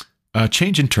 A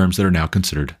change in terms that are now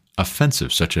considered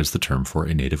offensive, such as the term for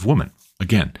a Native woman.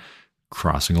 Again,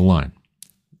 crossing a line.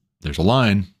 There's a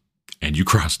line, and you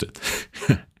crossed it.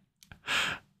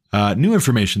 New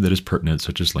information that is pertinent,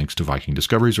 such as links to Viking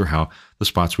discoveries or how the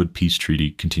Spotswood Peace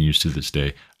Treaty continues to this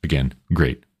day. Again,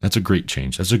 great. That's a great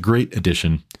change. That's a great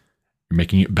addition. You're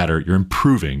making it better. You're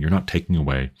improving. You're not taking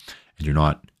away. And you're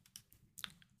not,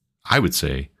 I would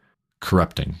say,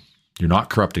 corrupting. You're not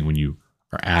corrupting when you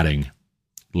are adding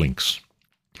links.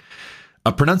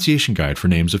 A pronunciation guide for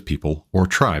names of people or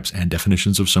tribes and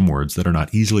definitions of some words that are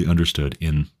not easily understood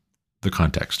in the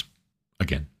context.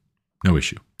 Again, no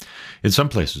issue. In some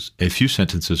places, a few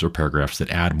sentences or paragraphs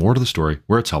that add more to the story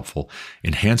where it's helpful,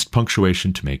 enhanced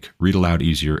punctuation to make read aloud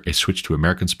easier, a switch to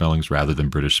American spellings rather than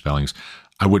British spellings.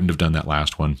 I wouldn't have done that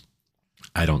last one.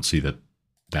 I don't see that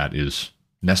that is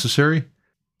necessary.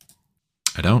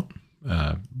 I don't.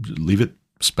 Leave it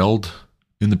spelled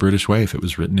in the British way if it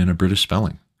was written in a British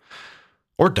spelling.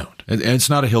 Or don't. And it's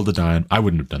not a hill to die on. I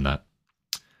wouldn't have done that.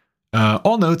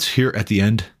 All notes here at the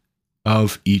end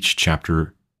of each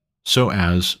chapter so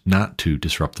as not to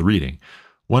disrupt the reading.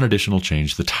 One additional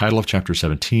change, the title of chapter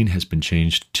 17 has been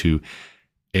changed to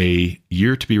A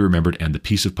Year to be Remembered and the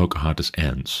Peace of Pocahontas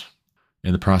Ends.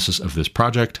 In the process of this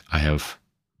project, I have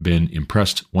been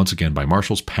impressed once again by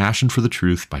Marshall's passion for the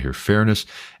truth, by her fairness,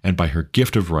 and by her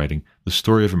gift of writing. The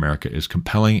story of America is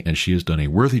compelling, and she has done a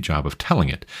worthy job of telling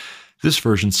it. This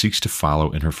version seeks to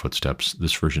follow in her footsteps.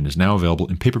 This version is now available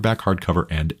in paperback, hardcover,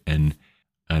 and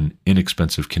an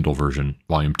inexpensive Kindle version.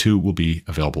 Volume 2 will be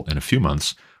available in a few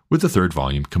months, with the third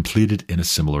volume completed in a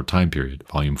similar time period.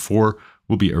 Volume 4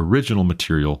 will be original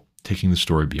material, taking the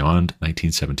story beyond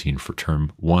 1917 for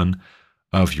term 1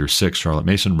 of year 6. Charlotte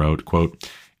Mason wrote,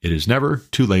 quote, "It is never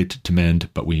too late to mend,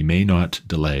 but we may not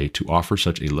delay to offer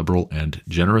such a liberal and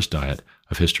generous diet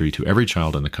of history to every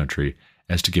child in the country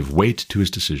as to give weight to his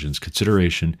decisions,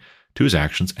 consideration to his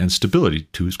actions, and stability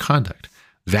to his conduct.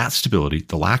 That stability,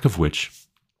 the lack of which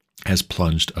has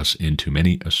plunged us into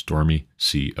many a stormy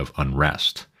sea of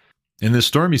unrest." In this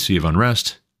stormy sea of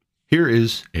unrest, here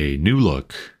is a new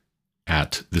look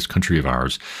at this country of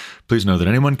ours. Please know that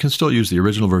anyone can still use the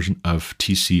original version of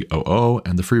TCOO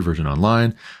and the free version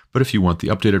online, but if you want the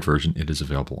updated version, it is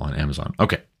available on Amazon.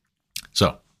 Okay,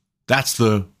 so that's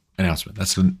the announcement.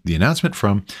 That's the announcement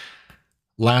from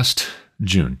last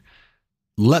June.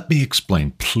 Let me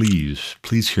explain,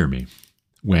 please hear me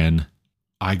when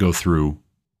I go through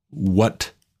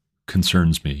what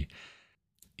concerns me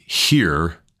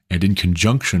here and in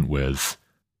conjunction with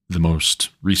the most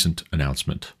recent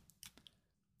announcement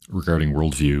regarding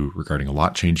worldview, regarding a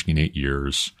lot changing in 8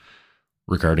 years,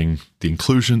 regarding the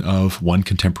inclusion of one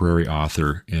contemporary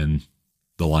author in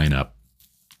the lineup.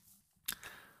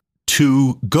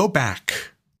 To go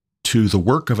back to the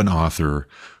work of an author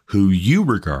who you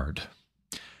regard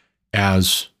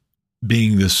as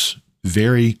being this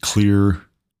very clear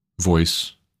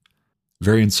voice,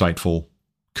 very insightful,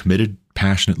 committed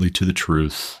passionately to the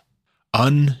truth,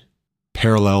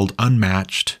 unparalleled,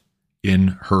 unmatched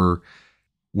in her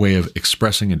way of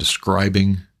expressing and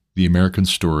describing the American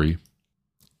story.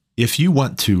 If you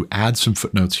want to add some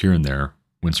footnotes here and there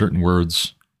when certain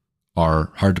words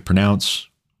are hard to pronounce,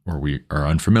 or we are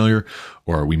unfamiliar,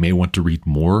 or we may want to read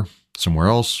more somewhere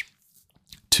else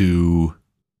to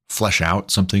flesh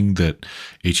out something that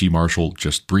H.E. Marshall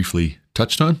just briefly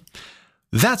touched on,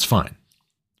 that's fine,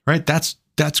 right? That's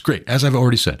great. As I've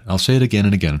already said, I'll say it again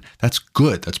and again. That's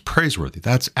good. That's praiseworthy.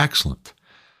 That's excellent.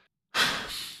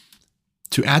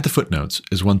 To add the footnotes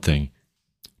is one thing.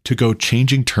 To go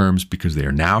changing terms because they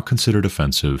are now considered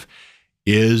offensive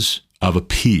is of a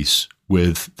piece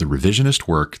with the revisionist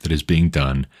work that is being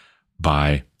done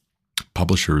by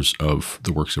publishers of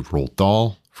the works of Roald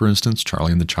Dahl, for instance,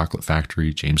 Charlie and the Chocolate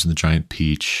Factory, James and the Giant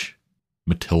Peach,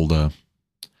 Matilda.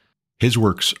 His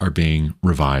works are being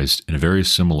revised in a very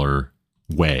similar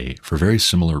way for very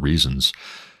similar reasons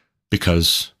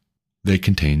because they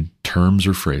contain terms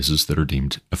or phrases that are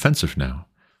deemed offensive now.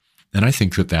 And I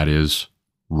think that that is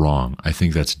wrong. I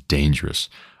think that's dangerous.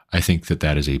 I think that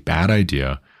that is a bad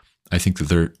idea. I think that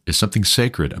there is something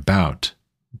sacred about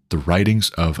the writings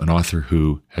of an author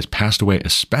who has passed away,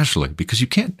 especially because you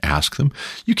can't ask them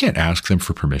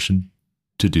for permission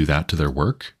to do that to their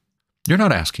work. You're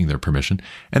not asking their permission.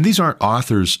 And these aren't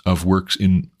authors of works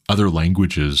in other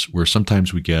languages where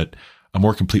sometimes we get a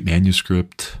more complete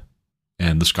manuscript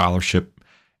and the scholarship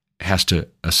has to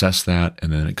assess that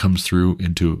and then it comes through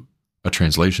into a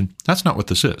translation. That's not what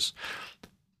this is.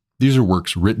 These are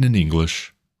works written in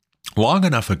English long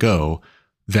enough ago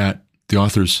that the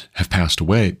authors have passed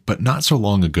away, but not so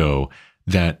long ago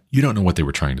that you don't know what they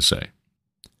were trying to say.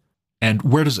 And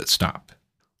where does it stop?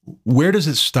 Where does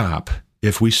it stop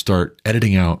if we start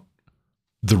editing out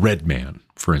the red man,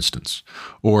 for instance,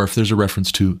 or if there's a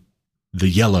reference to the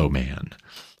yellow man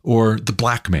or the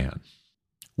black man?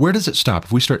 Where does it stop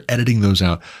if we start editing those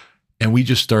out and we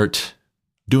just start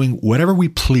doing whatever we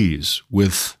please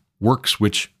with works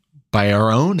which by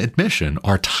our own admission,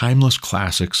 are timeless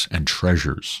classics and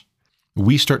treasures.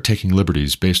 We start taking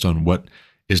liberties based on what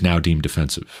is now deemed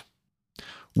offensive.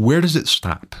 Where does it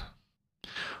stop?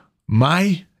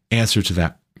 My answer to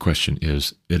that question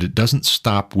is that it doesn't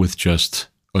stop with just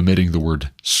omitting the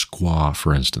word squaw,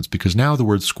 for instance, because now the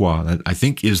word squaw, I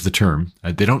think, is the term.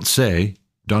 They don't say,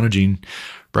 Donna Jean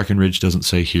Breckenridge doesn't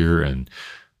say here, and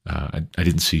I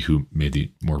didn't see who made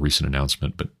the more recent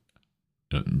announcement, but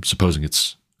supposing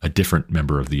it's a different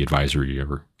member of the advisory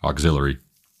or auxiliary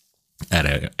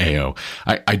at AO.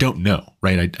 I don't know,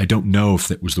 right? I don't know if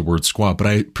that was the word squaw, but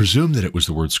I presume that it was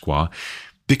the word squaw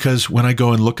because when I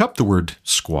go and look up the word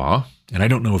squaw, and I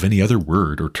don't know of any other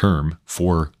word or term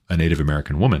for a Native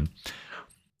American woman,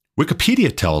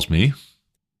 Wikipedia tells me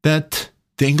that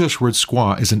the English word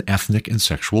squaw is an ethnic and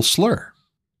sexual slur,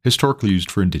 historically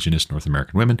used for indigenous North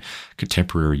American women.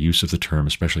 Contemporary use of the term,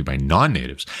 especially by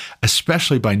non-natives,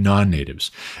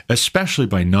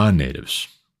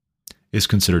 is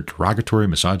considered derogatory,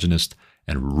 misogynist,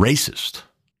 and racist.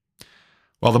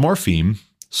 While the morpheme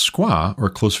squaw, or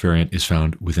close variant, is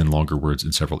found within longer words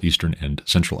in several Eastern and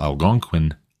Central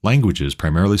Algonquin languages,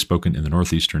 primarily spoken in the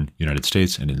northeastern United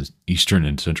States and in Eastern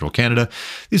and Central Canada,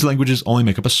 these languages only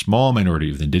make up a small minority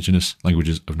of the indigenous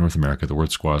languages of North America. The word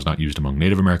squaw is not used among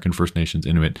Native American, First Nations,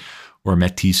 Inuit, or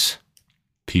Métis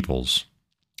peoples.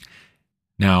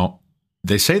 Now,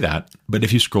 they say that, but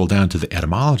if you scroll down to the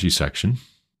etymology section,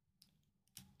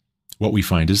 what we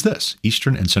find is this: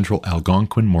 Eastern and Central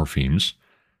Algonquin morphemes,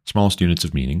 smallest units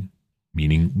of meaning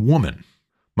woman,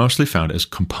 mostly found as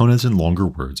components in longer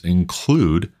words,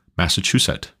 include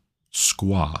Massachusetts,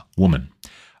 squaw, woman;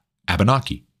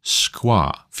 Abenaki,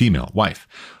 squaw, female, wife;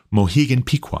 Mohegan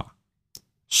Pequot,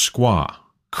 squaw;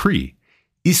 Cree,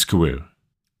 Iskwu,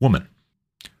 woman;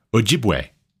 Ojibwe,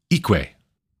 Ikwe,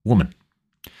 woman.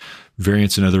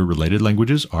 Variants in other related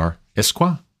languages are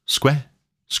Esqua, Sque,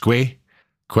 Sque,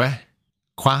 Que,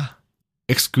 Qua,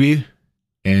 Exque,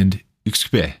 and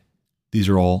Ixque. These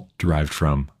are all derived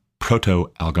from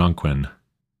Proto-Algonquin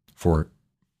for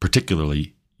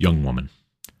particularly young woman.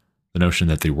 The notion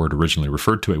that the word originally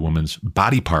referred to a woman's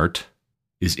body part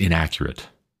is inaccurate,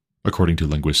 according to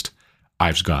linguist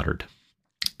Ives Goddard.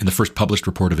 In the first published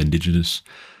report of Indigenous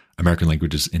American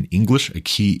languages in English, a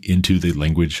key into the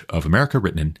language of America,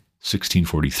 written in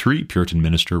 1643, Puritan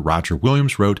minister Roger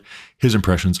Williams wrote his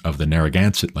impressions of the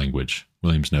Narragansett language.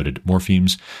 Williams noted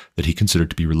morphemes that he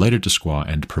considered to be related to squaw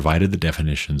and provided the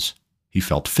definitions he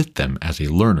felt fit them as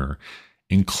a learner,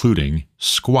 including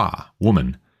squaw,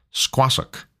 woman;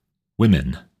 squassock,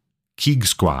 women;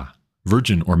 keegsquaw,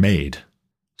 virgin or maid;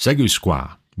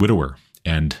 segusquaw, widower;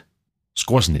 and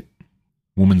squasnit,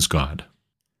 woman's god.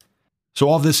 So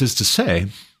all this is to say,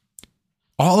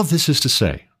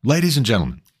 ladies and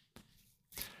gentlemen,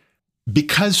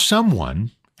 because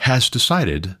someone has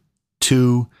decided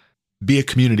to be a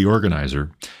community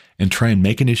organizer and try and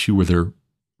make an issue where there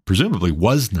presumably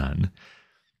was none,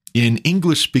 in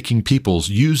English-speaking peoples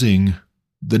using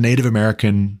the Native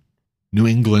American, New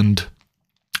England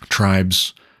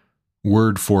tribes'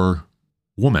 word for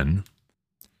woman,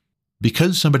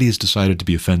 because somebody has decided to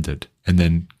be offended and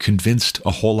then convinced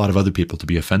a whole lot of other people to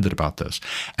be offended about this,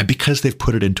 and because they've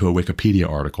put it into a Wikipedia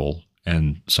article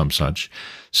and some such,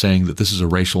 saying that this is a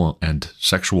racial and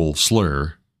sexual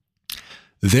slur,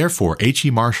 therefore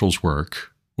H.E. Marshall's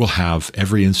work will have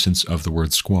every instance of the word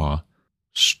squaw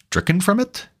stricken from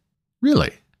it?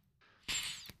 Really?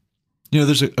 You know,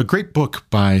 there's a great book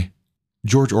by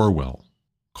George Orwell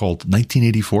called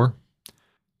 1984,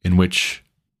 in which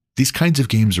these kinds of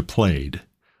games are played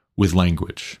with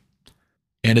language.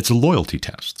 And it's a loyalty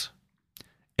test.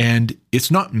 And it's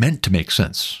not meant to make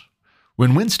sense.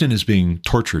 When Winston is being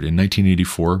tortured in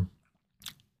 1984,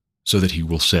 so that he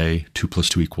will say 2 +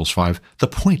 2 = 5, the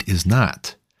point is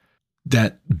not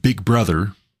that Big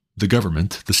Brother, the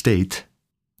government, the state,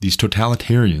 these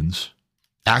totalitarians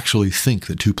actually think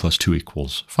that 2 + 2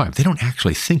 = 5. They don't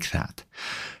actually think that.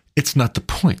 It's not the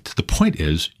point. The point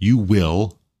is you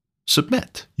will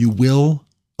submit. You will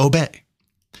obey.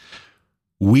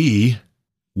 We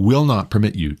will not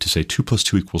permit you to say 2 +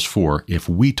 2 = 4 if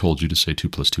we told you to say 2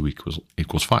 + 2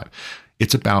 = 5.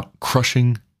 It's about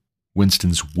crushing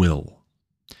Winston's will.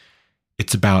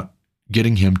 It's about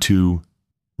getting him to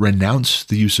renounce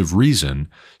the use of reason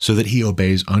so that he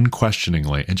obeys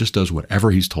unquestioningly and just does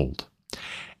whatever he's told.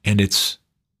 And it's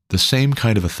the same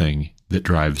kind of a thing that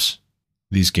drives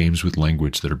these games with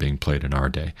language that are being played in our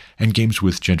day, and games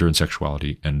with gender and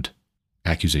sexuality and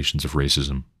accusations of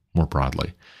racism more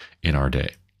broadly in our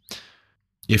day.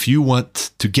 If you want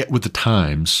to get with the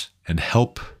times and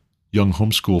help young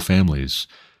homeschool families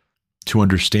to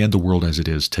understand the world as it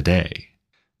is today,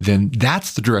 then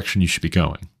that's the direction you should be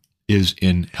going, is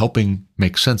in helping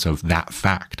make sense of that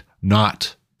fact,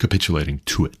 not capitulating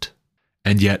to it.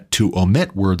 And yet to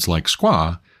omit words like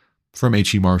squaw from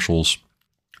H.E. Marshall's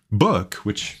book,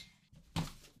 which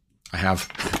I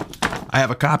have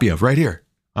a copy of right here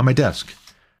on my desk.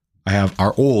 I have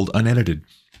our old unedited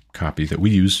copy that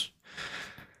we use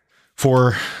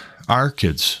for our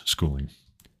kids' schooling.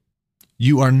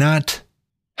 You are not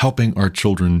helping our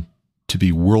children to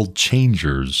be world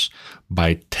changers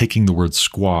by taking the word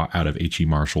squaw out of H.E.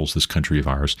 Marshall's This Country of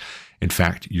Ours. In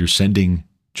fact, you're sending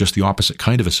just the opposite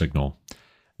kind of a signal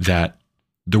that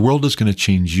the world is going to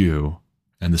change you,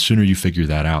 and the sooner you figure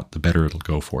that out, the better it'll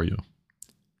go for you.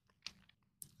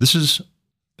 This is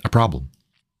a problem.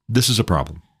 This is a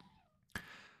problem.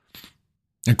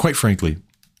 And quite frankly,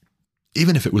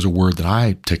 even if it was a word that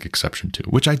I take exception to,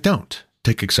 which I don't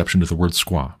take exception to the word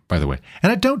squaw, by the way,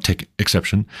 and I don't take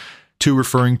exception to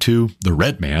referring to the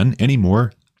red man any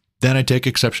more than I take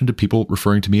exception to people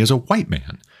referring to me as a white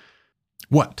man.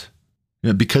 What?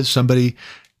 Because somebody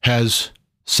has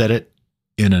said it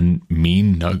in a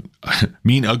mean,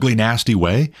 ugly, nasty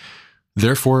way,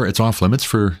 therefore it's off limits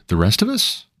for the rest of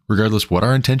us, regardless what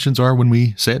our intentions are when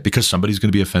we say it, because somebody's going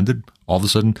to be offended. All of a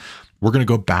sudden, we're going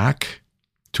to go back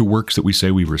to works that we say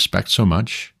we respect so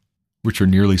much, which are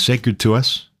nearly sacred to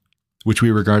us, which we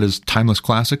regard as timeless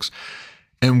classics,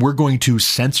 and we're going to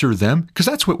censor them, because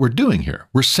that's what we're doing here.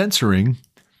 We're censoring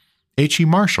H.E.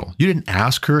 Marshall. You didn't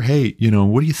ask her, hey,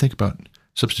 what do you think about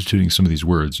substituting some of these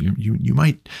words? You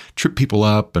might trip people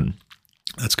up, and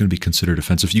that's going to be considered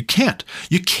offensive. You can't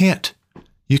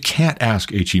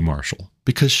ask H.E. Marshall,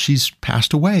 because she's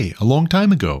passed away a long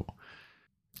time ago.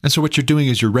 And so what you're doing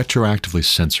is you're retroactively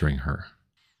censoring her.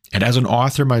 And as an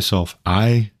author myself,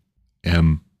 I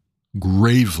am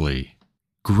gravely,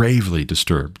 gravely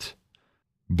disturbed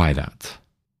by that.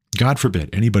 God forbid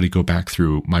anybody go back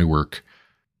through my work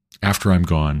after I'm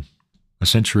gone, a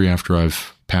century after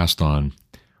I've passed on,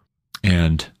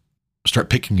 and start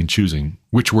picking and choosing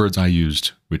which words I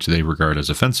used, which they regard as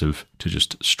offensive, to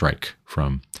just strike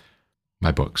from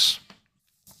my books.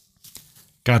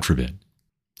 God forbid.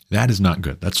 That is not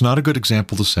good. That's not a good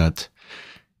example to set.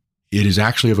 It is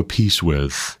actually of a piece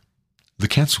with the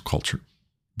cancel culture.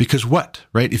 Because what,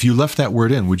 right? If you left that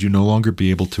word in, would you no longer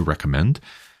be able to recommend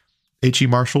H.E.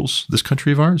 Marshall's This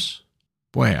Country of Ours?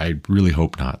 Boy, I really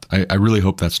hope not. I really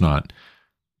hope that's not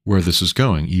where this is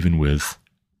going, even with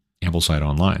Ambleside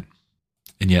Online.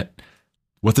 And yet,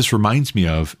 what this reminds me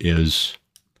of is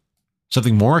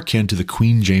something more akin to the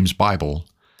Queen James Bible,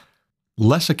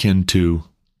 less akin to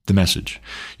the Message.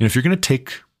 If you're going to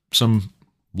take some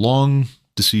long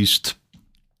deceased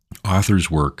author's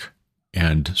work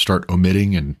and start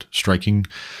omitting and striking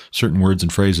certain words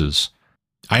and phrases,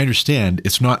 I understand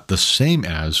it's not the same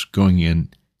as going in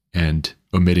and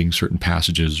omitting certain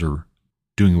passages or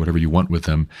doing whatever you want with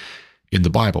them in the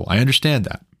Bible. I understand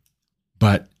that,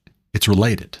 but it's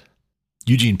related.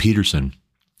 Eugene Peterson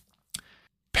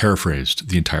paraphrased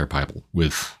the entire Bible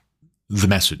with the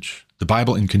Message, the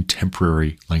Bible in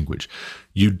contemporary language.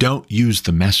 You don't use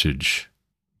the Message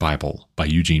Bible by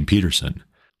Eugene Peterson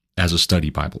as a study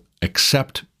Bible,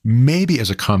 except maybe as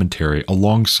a commentary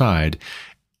alongside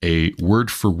a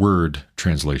word-for-word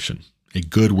translation, a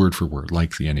good word-for-word,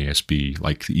 like the NASB,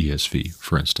 like the ESV,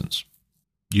 for instance.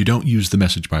 You don't use the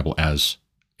Message Bible as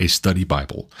a study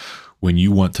Bible when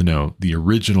you want to know the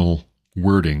original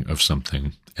wording of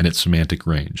something and its semantic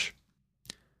range.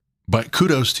 But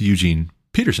kudos to Eugene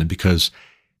Peterson, because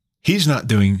he's not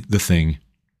doing the thing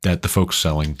that the folks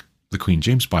selling the Queen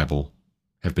James Bible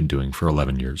have been doing for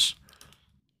 11 years.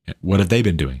 What have they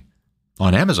been doing?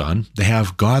 On Amazon, they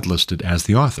have God listed as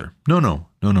the author. No.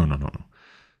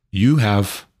 You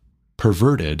have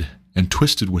perverted and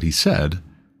twisted what he said.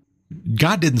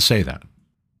 God didn't say that.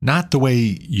 Not the way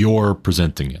you're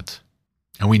presenting it.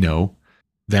 And we know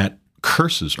that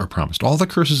curses are promised. All the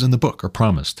curses in the book are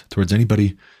promised towards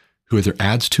anybody who either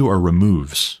adds to or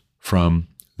removes from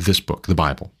this book, the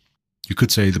Bible. You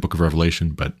could say the book of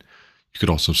Revelation, but you could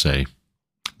also say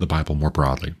the Bible more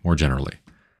broadly, more generally.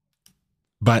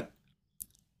 But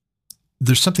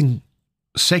there's something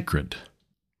sacred.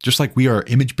 Just like we are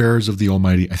image bearers of the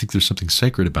Almighty, I think there's something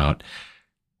sacred about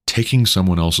taking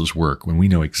someone else's work when we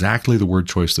know exactly the word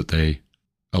choice that they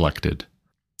elected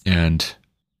and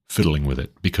fiddling with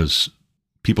it, because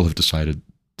people have decided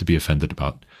to be offended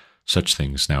about such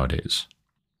things nowadays.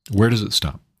 Where does it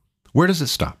stop? Where does it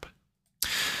stop?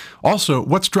 Also,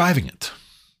 what's driving it?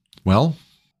 Well,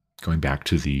 going back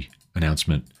to the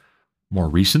announcement more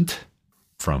recent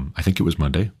from, I think it was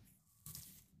Monday,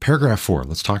 paragraph 4,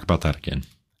 let's talk about that again.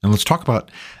 And let's talk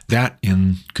about that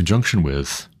in conjunction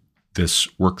with this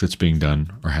work that's being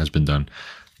done or has been done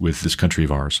with this country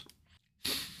of ours.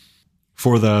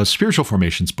 For the spiritual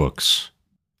formations books,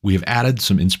 we have added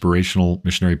some inspirational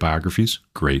missionary biographies.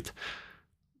 Great.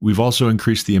 We've also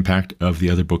increased the impact of the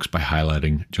other books by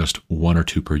highlighting just 1 or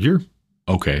 2 per year.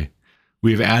 Okay.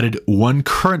 We've added one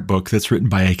current book that's written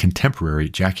by a contemporary,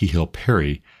 Jackie Hill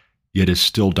Perry, yet is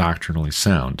still doctrinally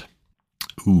sound.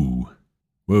 Ooh.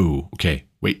 Whoa. Okay.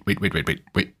 Wait.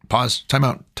 Pause. Time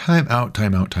out.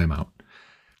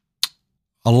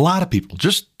 A lot of people,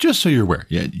 just so you're aware,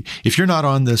 yeah, if you're not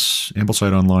on this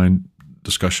Ambleside Online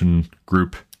discussion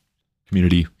group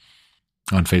community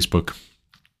on Facebook,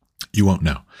 you won't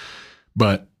know.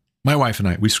 But my wife and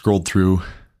I, we scrolled through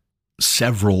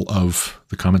several of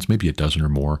the comments, maybe a dozen or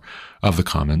more of the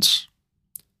comments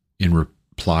in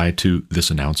reply to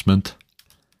this announcement.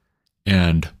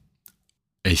 And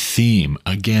a theme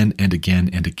again and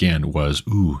again was,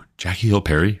 ooh, Jackie Hill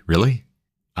Perry, really?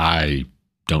 I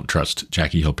don't trust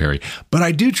Jackie Hill Perry, but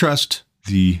I do trust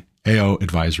the AO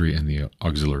advisory and the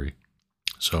auxiliary.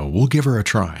 So we'll give her a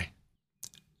try.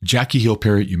 Jackie Hill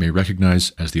Perry, you may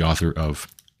recognize as the author of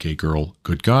Gay Girl,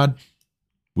 Good God,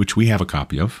 which we have a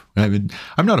copy of. I'm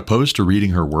not opposed to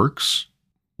reading her works.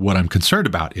 What I'm concerned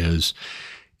about is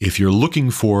if you're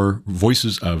looking for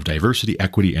voices of diversity,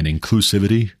 equity, and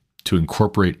inclusivity to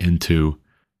incorporate into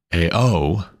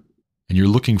AO, and you're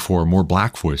looking for more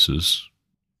Black voices,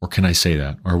 or can I say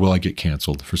that? Or will I get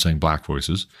canceled for saying Black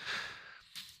voices?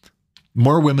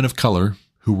 More women of color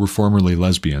who were formerly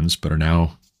lesbians but are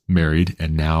now married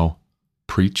and now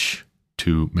preach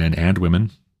to men and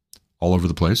women all over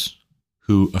the place,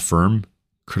 who affirm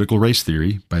critical race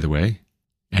theory, by the way.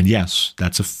 And yes,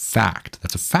 that's a fact.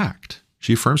 That's a fact.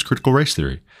 She affirms critical race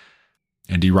theory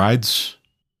and derides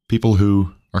people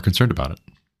who are concerned about it,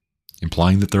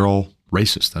 implying that they're all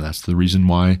racist. And that's the reason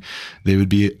why they would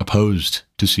be opposed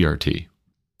to CRT.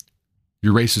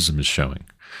 Your racism is showing.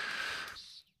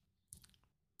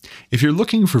 If you're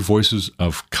looking for voices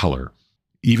of color,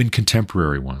 even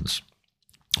contemporary ones,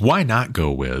 why not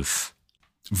go with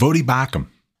Vodi Bakum,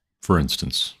 for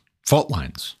instance, Fault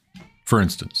Lines, for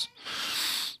instance,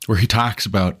 where he talks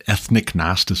about ethnic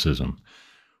Gnosticism,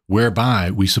 whereby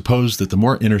we suppose that the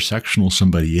more intersectional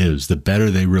somebody is, the better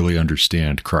they really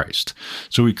understand Christ.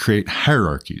 So we create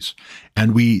hierarchies,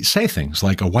 and we say things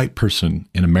like a white person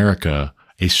in America,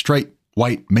 a straight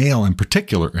white male in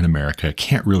particular in America,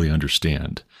 can't really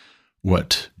understand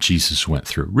what Jesus went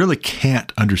through, really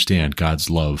can't understand God's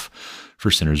love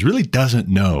for sinners, really doesn't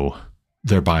know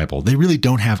their Bible. They really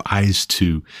don't have eyes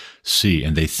to see,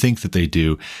 and they think that they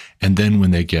do. And then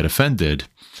when they get offended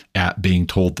at being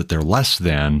told that they're less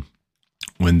than,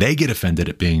 when they get offended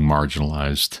at being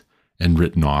marginalized and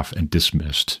written off and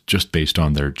dismissed just based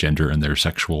on their gender and their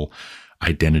sexual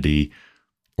identity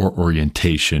or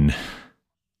orientation,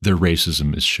 their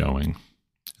racism is showing.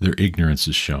 Their ignorance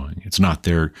is showing. It's not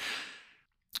their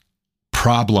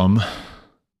problem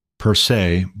per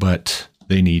se, but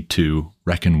they need to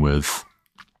reckon with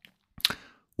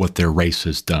what their race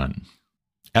has done.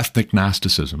 Ethnic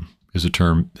Gnosticism is a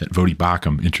term that Vodi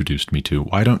Bakum introduced me to.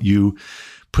 Why don't you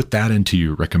put that into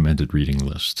your recommended reading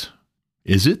list?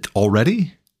 Is it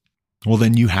already? Well,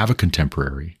 then you have a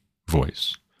contemporary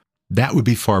voice. That would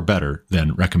be far better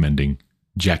than recommending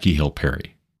Jackie Hill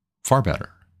Perry. Far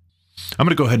better. I'm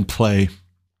going to go ahead and play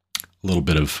a little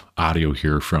bit of audio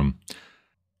here from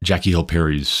Jackie Hill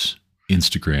Perry's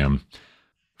Instagram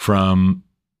from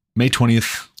May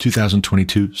 20th,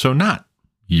 2022. So not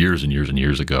years and years and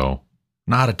years ago,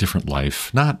 not a different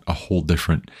life, not a whole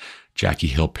different Jackie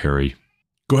Hill Perry.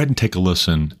 Go ahead and take a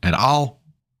listen, and I'll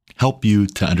help you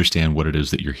to understand what it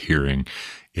is that you're hearing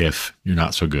if you're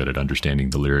not so good at understanding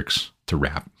the lyrics to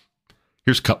rap.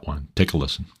 Here's cut one. Take a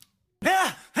listen.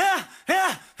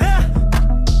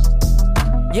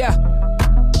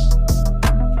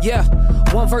 Yeah,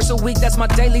 one verse a week, that's my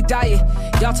daily diet.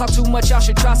 Y'all talk too much, y'all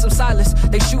should try some silence.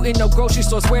 They shooting no grocery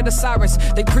stores, where the sirens.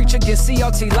 They preach against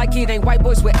CRT like it ain't white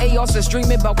boys with ARs that's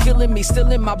dreaming about killing me,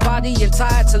 stealing my body and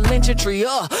tied to lynchantry.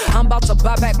 I'm about to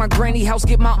buy back my granny house,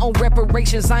 get my own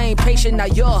reparations. I ain't patient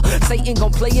now, Satan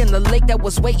gon' play in the lake that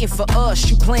was waiting for us.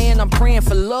 You playing, I'm praying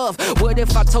for love. What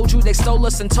if I told you they stole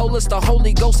us and told us the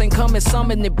Holy Ghost ain't coming,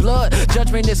 summoning blood?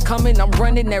 Judgment is coming, I'm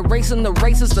running that race, and the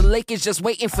race is the lake is just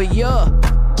waiting for ya.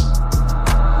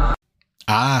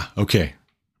 Ah, okay.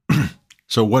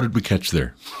 So what did we catch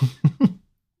there?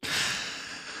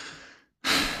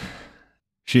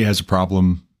 She has a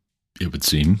problem, it would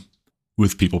seem,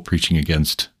 with people preaching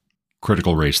against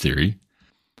critical race theory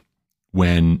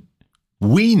when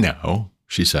we know,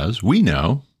 she says, we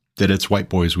know that it's white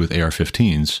boys with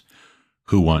AR-15s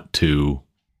who want to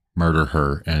murder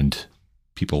her and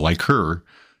people like her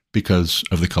because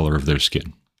of the color of their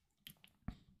skin.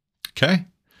 Okay?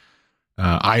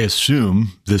 I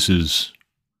assume this is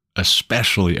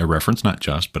especially a reference, not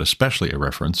just, but especially a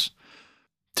reference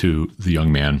to the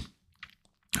young man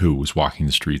who was walking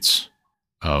the streets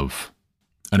of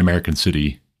an American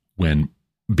city when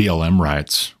BLM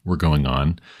riots were going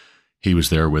on. He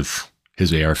was there with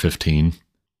his AR-15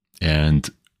 and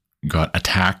got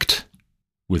attacked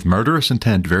with murderous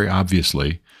intent, very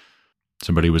obviously.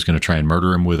 Somebody was going to try and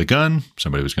murder him with a gun.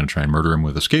 Somebody was going to try and murder him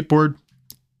with a skateboard.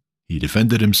 He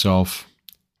defended himself.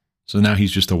 So now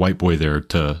he's just a white boy there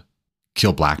to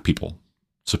kill black people,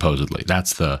 supposedly.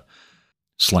 That's the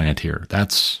slant here.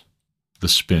 That's the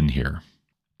spin here.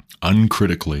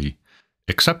 Uncritically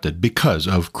accepted because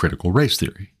of critical race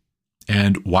theory.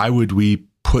 And why would we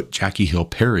put Jackie Hill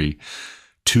Perry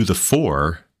to the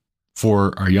fore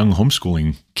for our young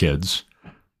homeschooling kids?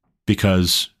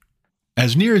 Because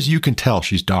as near as you can tell,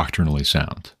 she's doctrinally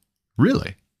sound.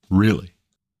 Really? Really?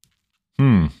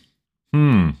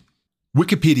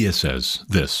 Wikipedia says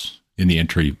this in the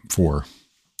entry for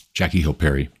Jackie Hill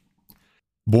Perry.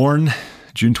 Born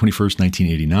June 21st,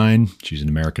 1989, she's an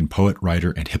American poet,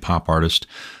 writer, and hip-hop artist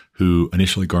who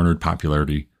initially garnered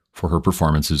popularity for her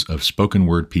performances of spoken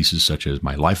word pieces such as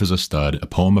My Life as a Stud, a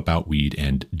poem about weed,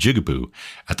 and Jigaboo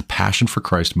at the Passion for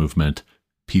Christ movement,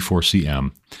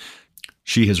 P4CM.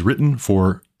 She has written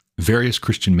for various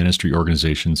Christian ministry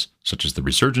organizations such as The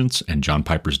Resurgence and John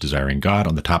Piper's Desiring God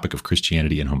on the topic of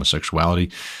Christianity and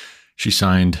homosexuality. She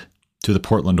signed to the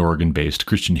Portland, Oregon-based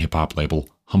Christian hip-hop label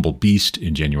Humble Beast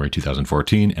in January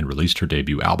 2014 and released her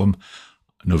debut album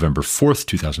November 4th,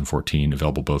 2014,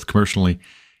 available both commercially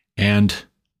and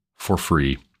for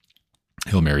free.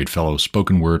 Hill married fellow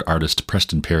spoken word artist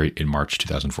Preston Perry in March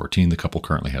 2014. The couple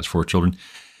currently has 4 children.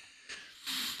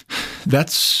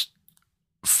 That's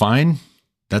fine.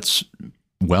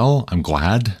 I'm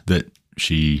glad that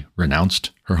she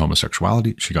renounced her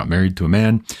homosexuality. She got married to a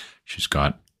man. She's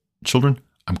got children.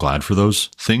 I'm glad for those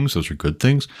things. Those are good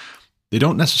things. They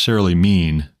don't necessarily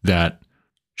mean that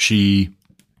she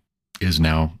is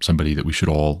now somebody that we should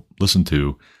all listen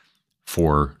to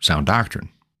for sound doctrine.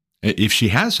 If she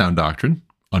has sound doctrine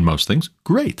on most things,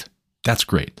 great. That's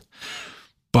great.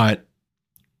 But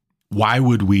why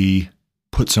would we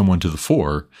put someone to the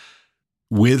fore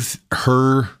with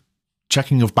her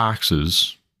checking of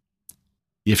boxes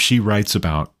if she writes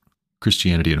about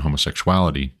Christianity and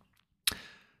homosexuality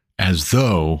as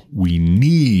though we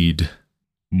need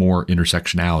more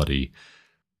intersectionality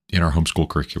in our homeschool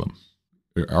curriculum?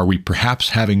 Are we perhaps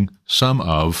having some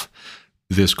of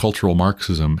this cultural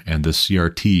Marxism and this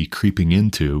CRT creeping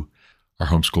into our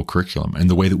homeschool curriculum and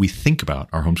the way that we think about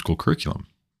our homeschool curriculum?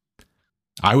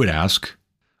 I would ask,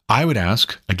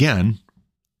 again,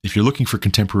 if you're looking for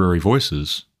contemporary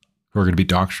voices who are going to be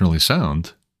doctrinally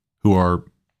sound, who are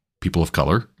people of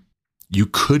color, you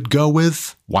could go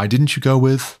with, why didn't you go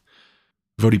with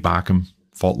Vodi Bakum,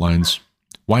 Fault Lines?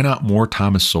 Why not more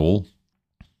Thomas Sowell?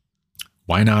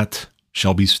 Why not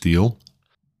Shelby Steele?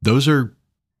 Those are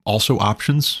also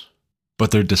options,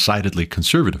 but they're decidedly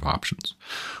conservative options,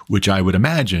 which I would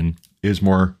imagine is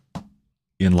more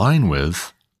in line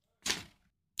with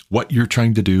what you're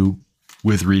trying to do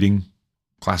with reading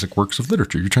classic works of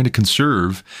literature. You're trying to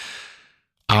conserve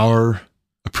our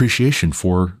appreciation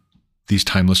for these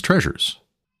timeless treasures.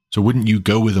 So wouldn't you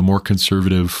go with a more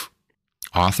conservative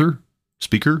author,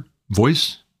 speaker,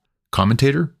 voice,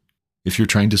 commentator, if you're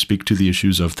trying to speak to the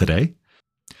issues of today?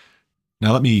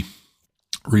 Now let me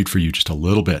read for you just a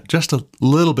little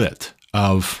bit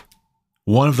of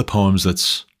one of the poems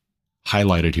that's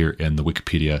highlighted here in the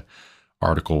Wikipedia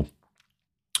article.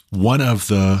 One of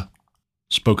the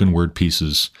spoken word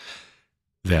pieces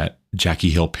that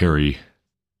Jackie Hill Perry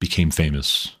became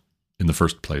famous in the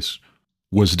first place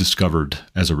was discovered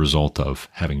as a result of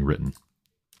having written.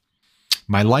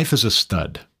 My life as a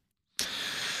stud.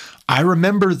 I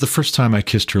remember the first time I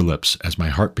kissed her lips as my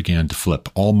heart began to flip,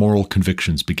 all moral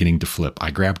convictions beginning to flip.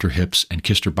 I grabbed her hips and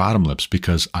kissed her bottom lips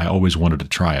because I always wanted to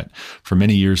try it. For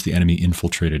many years, the enemy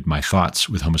infiltrated my thoughts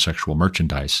with homosexual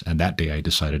merchandise, and that day I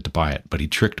decided to buy it, but he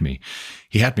tricked me.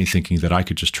 He had me thinking that I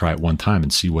could just try it one time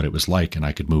and see what it was like and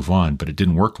I could move on, but it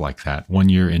didn't work like that. 1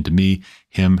 year into me,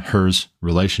 him, hers,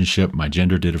 relationship, my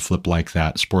gender did a flip like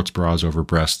that. Sports bras over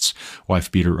breasts, wife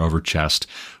beater over chest,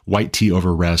 white tee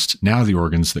over rest. Now the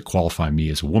organs that qualify me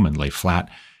as a woman lay flat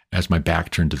as my back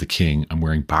turned to the king. I'm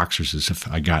wearing boxers as if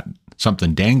I got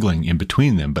something dangling in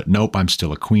between them, but nope, I'm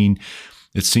still a queen.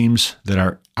 It seems that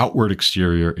our outward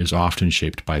exterior is often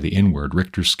shaped by the inward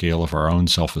Richter scale of our own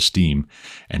self-esteem,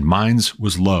 and mine's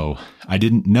was low. I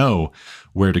didn't know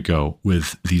where to go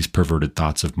with these perverted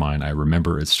thoughts of mine. I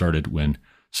remember it started when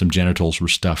some genitals were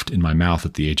stuffed in my mouth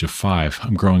at the age of 5.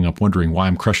 I'm growing up wondering why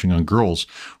I'm crushing on girls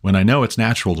when I know it's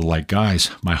natural to like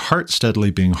guys. My heart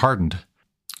steadily being hardened,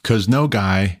 'cause no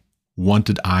guy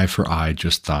wanted eye for eye,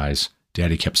 just thighs.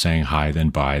 Daddy kept saying hi, then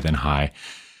bye, then hi.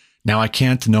 Now I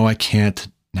can't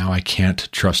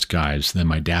trust guys. Then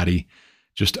my daddy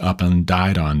just up and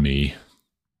died on me.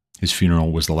 His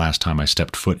funeral was the last time I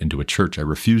stepped foot into a church. I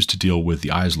refused to deal with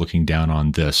the eyes looking down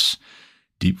on this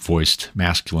deep-voiced,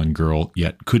 masculine girl,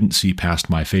 yet couldn't see past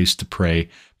my face to pray,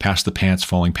 past the pants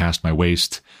falling past my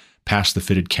waist, past the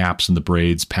fitted caps and the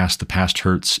braids, past the past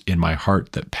hurts in my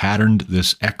heart that patterned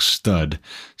this ex-stud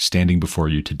standing before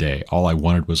you today. All I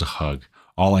wanted was a hug.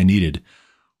 All I needed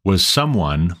was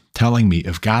someone telling me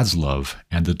of God's love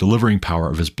and the delivering power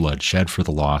of his blood shed for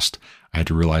the lost. I had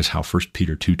to realize how 1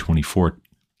 Peter 2:24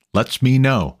 lets me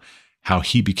know how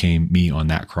he became me on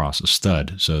that cross, a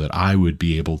stud, so that I would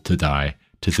be able to die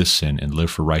to this sin and live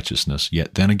for righteousness.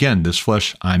 Yet then again, this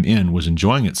flesh I'm in was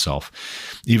enjoying itself.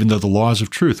 Even though the laws of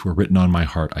truth were written on my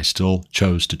heart, I still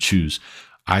chose to choose.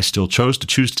 I still chose to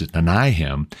choose to deny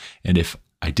him. And if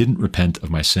I didn't repent of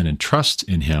my sin and trust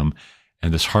in him,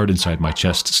 and this heart inside my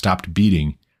chest stopped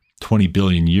beating, 20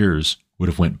 billion years would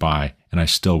have went by, and I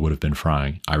still would have been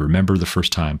frying. I remember the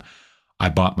first time I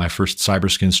bought my first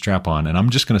Cyberskin strap-on, and I'm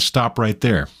just going to stop right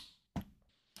there.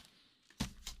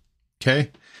 Okay?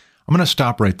 I'm going to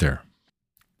stop right there,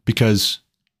 because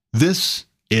this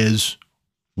is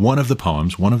one of the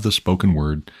poems, one of the spoken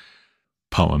word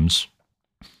poems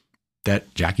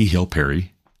that Jackie Hill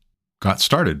Perry got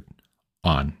started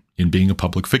on in being a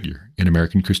public figure in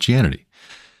American Christianity.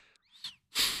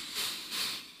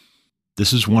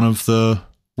 This is one of the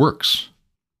works,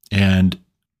 and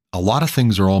a lot of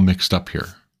things are all mixed up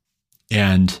here,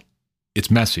 and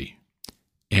it's messy.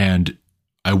 And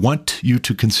I want you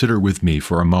to consider with me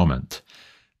for a moment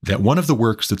that one of the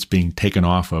works that's being taken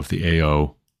off of the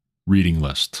AO reading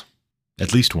list,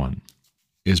 at least one,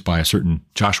 is by a certain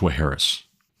Joshua Harris,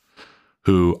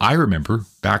 who I remember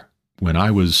back when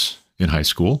I was in high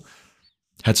school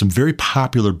had some very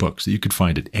popular books that you could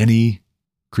find at any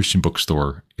Christian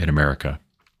bookstore in America.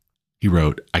 He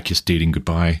wrote I Kissed Dating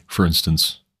Goodbye, for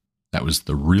instance. That was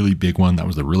the really big one. That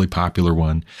was the really popular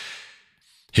one.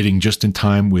 Hitting just in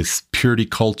time with purity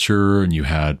culture, and you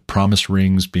had promise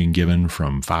rings being given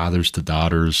from fathers to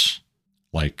daughters,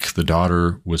 like the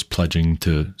daughter was pledging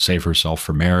to save herself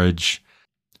for marriage,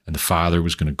 and the father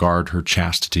was going to guard her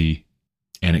chastity,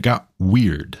 and it got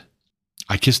weird.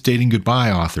 I Kissed Dating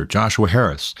Goodbye author Joshua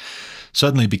Harris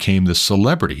suddenly became this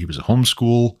celebrity. He was a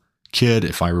homeschool kid,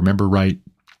 if I remember right,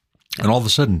 and all of a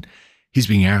sudden, he's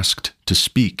being asked to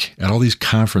speak at all these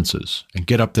conferences and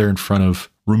get up there in front of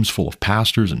rooms full of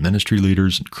pastors and ministry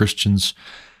leaders and Christians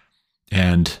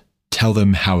and tell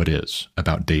them how it is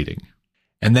about dating.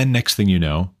 And then next thing you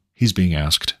know, he's being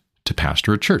asked to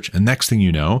pastor a church. And next thing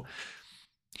you know,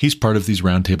 he's part of these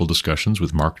roundtable discussions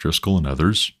with Mark Driscoll and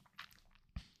others,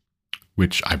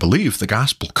 which I believe the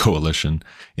Gospel Coalition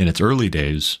in its early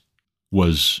days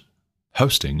was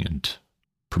hosting and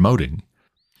promoting.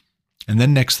 And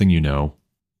then next thing you know,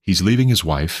 he's leaving his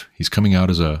wife. He's coming out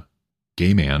as a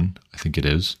gay man, I think it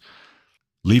is,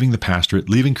 leaving the pastorate,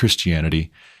 leaving Christianity.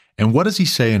 And what does he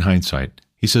say in hindsight?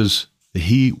 He says that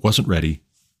he wasn't ready.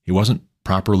 He wasn't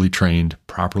properly trained,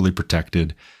 properly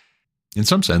protected. In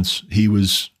some sense, he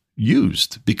was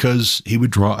used because he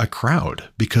would draw a crowd,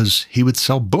 because he would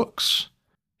sell books.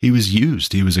 He was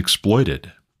used. He was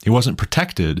exploited. He wasn't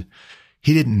protected.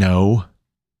 He didn't know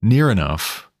near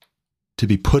enough to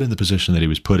be put in the position that he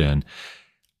was put in.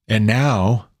 And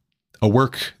now a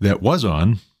work that was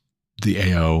on the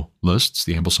AO lists,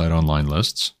 the Ambleside Online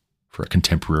lists, for a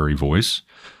contemporary voice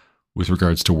with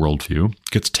regards to worldview,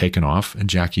 gets taken off and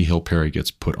Jackie Hill Perry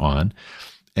gets put on.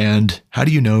 And how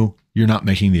do you know you're not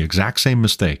making the exact same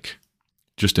mistake,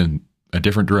 just in a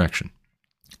different direction?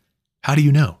 How do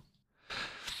you know?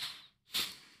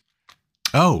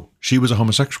 Oh, she was a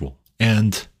homosexual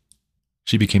and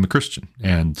she became a Christian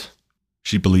and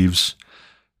she believes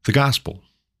the gospel.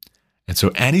 And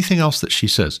so anything else that she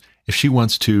says, if she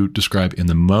wants to describe in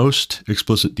the most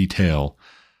explicit detail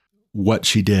what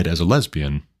she did as a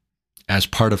lesbian, as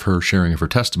part of her sharing of her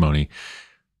testimony,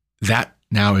 that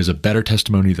now is a better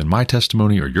testimony than my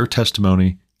testimony or your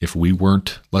testimony. If we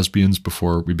weren't lesbians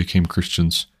before we became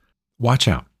Christians, watch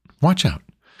out. Watch out.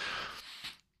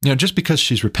 Now, just because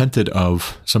she's repented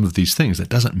of some of these things, that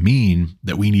doesn't mean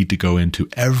that we need to go into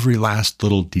every last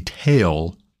little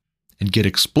detail and get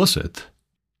explicit.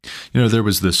 There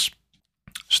was this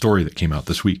story that came out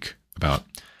this week about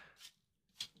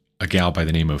a gal by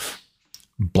the name of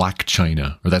Black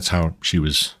China, or that's how she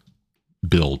was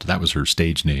billed. That was her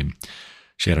stage name.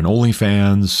 She had an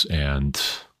OnlyFans and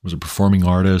was a performing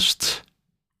artist,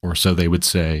 or so they would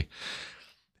say.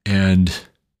 And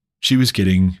she was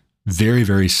getting very,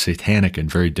 very satanic and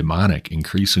very demonic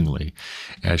increasingly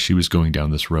as she was going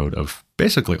down this road of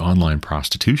basically online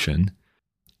prostitution.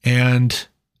 And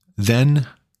then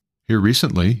here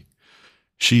recently,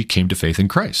 she came to faith in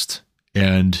Christ,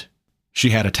 and she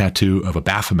had a tattoo of a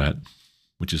Baphomet,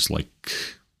 which is like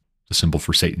the symbol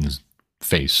for Satan's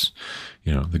face,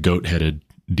 the goat-headed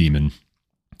demon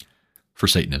for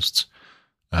Satanists.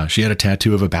 She had a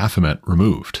tattoo of a Baphomet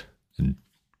removed, and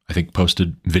I think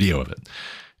posted video of it,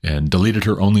 and deleted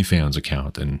her OnlyFans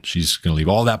account. And she's going to leave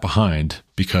all that behind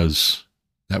because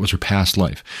that was her past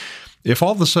life. If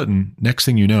all of a sudden, next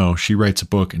thing you know, she writes a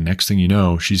book, and next thing you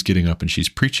know, she's getting up and she's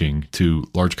preaching to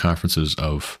large conferences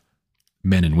of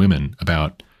men and women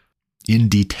about, in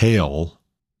detail,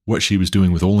 what she was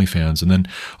doing with OnlyFans. And then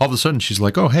all of a sudden she's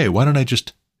like, oh, hey, why don't I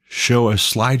just show a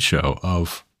slideshow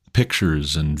of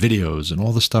pictures and videos and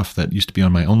all the stuff that used to be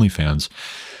on my OnlyFans?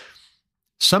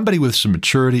 Somebody with some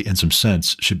maturity and some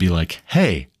sense should be like,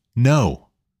 hey, no,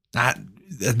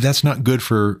 that's not good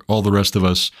for all the rest of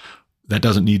us. That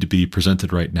doesn't need to be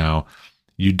presented right now.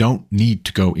 You don't need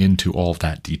to go into all of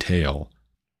that detail.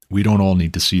 We don't all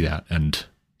need to see that and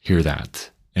hear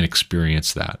that and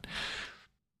experience that.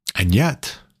 And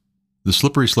yet, the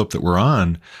slippery slope that we're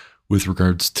on with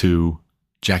regards to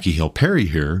Jackie Hill Perry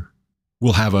here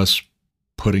will have us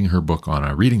putting her book on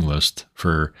a reading list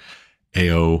for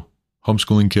AO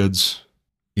homeschooling kids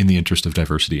in the interest of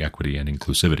diversity, equity, and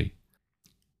inclusivity.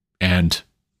 And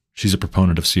she's a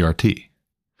proponent of CRT.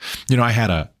 I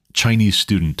had a Chinese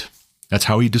student. That's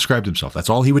how he described himself. That's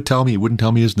all he would tell me. He wouldn't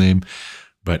tell me his name,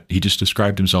 but he just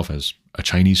described himself as a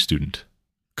Chinese student.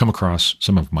 Come across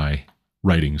some of my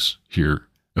writings here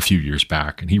a few years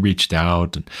back, and he reached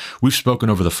out, and we've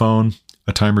spoken over the phone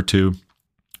a time or two,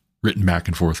 written back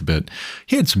and forth a bit.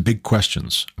 He had some big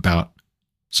questions about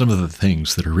some of the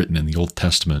things that are written in the Old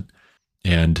Testament,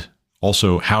 and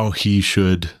also how he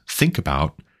should think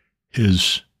about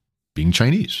his being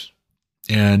Chinese.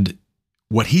 And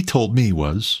what he told me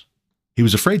was he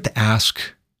was afraid to ask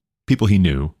people he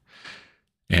knew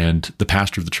and the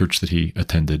pastor of the church that he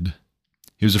attended.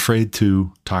 He was afraid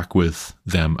to talk with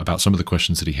them about some of the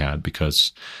questions that he had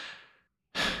because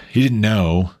he didn't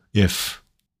know if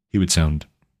he would sound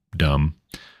dumb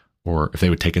or if they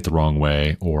would take it the wrong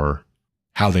way or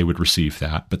how they would receive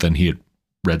that. But then he had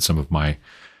read some of my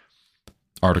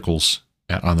articles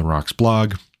at On the Rocks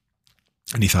blog,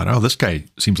 and he thought, oh, this guy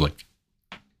seems like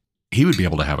he would be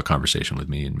able to have a conversation with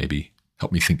me and maybe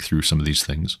help me think through some of these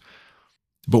things.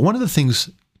 But one of the things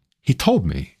he told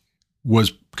me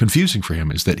was confusing for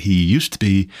him is that he used to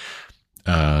be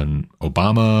an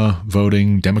Obama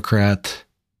voting Democrat,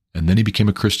 and then he became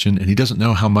a Christian, and he doesn't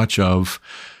know how much of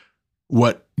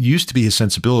what used to be his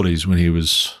sensibilities when he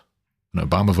was an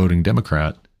Obama voting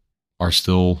Democrat are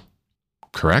still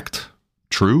correct,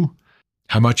 true.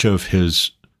 How much of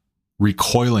his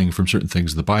recoiling from certain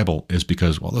things in the Bible is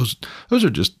because, well, those are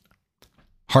just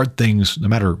hard things, no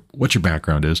matter what your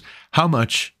background is. How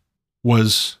much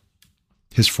was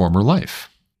his former life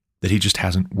that he just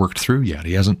hasn't worked through yet?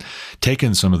 He hasn't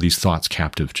taken some of these thoughts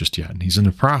captive just yet, and he's in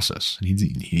the process, and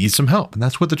he needs some help. And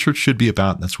that's what the church should be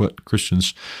about, and that's what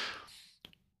Christians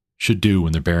should do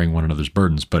when they're bearing one another's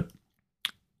burdens. But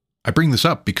I bring this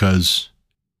up because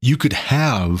you could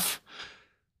have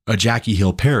a Jackie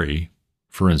Hill Perry,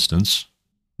 for instance,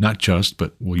 not just,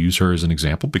 but we'll use her as an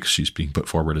example because she's being put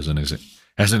forward as an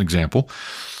example.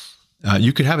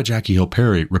 You could have a Jackie Hill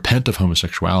Perry repent of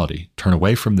homosexuality, turn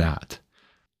away from that.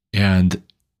 And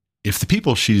if the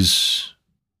people she's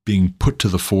being put to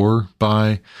the fore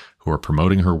by, who are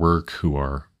promoting her work, who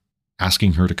are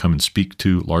asking her to come and speak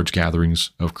to large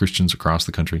gatherings of Christians across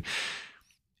the country,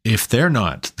 if they're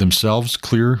not themselves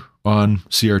clear on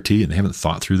CRT and they haven't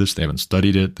thought through this, they haven't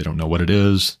studied it, they don't know what it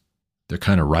is, they're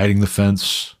kind of riding the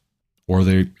fence, or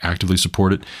they actively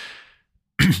support it,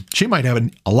 she might have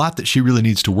a lot that she really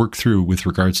needs to work through with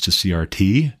regards to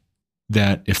CRT,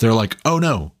 that if they're like, oh,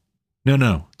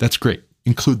 no, that's great,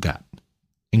 include that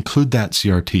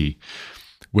CRT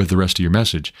with the rest of your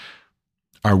message.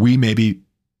 Are we maybe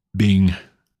being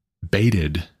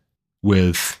baited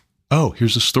with, oh,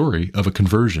 here's a story of a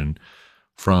conversion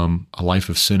from a life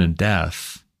of sin and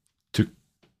death to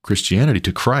Christianity,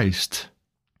 to Christ,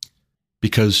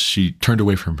 because she turned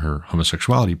away from her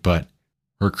homosexuality, but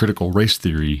her critical race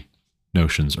theory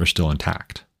notions are still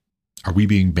intact? Are we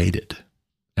being baited?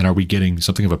 And are we getting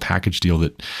something of a package deal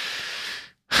that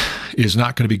is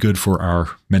not going to be good for our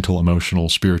mental, emotional,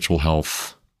 spiritual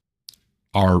health,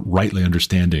 our rightly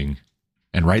understanding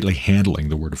and rightly handling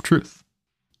the word of truth?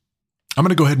 I'm going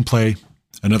to go ahead and play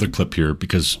another clip here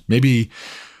because maybe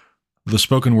the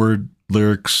spoken word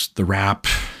lyrics, the rap,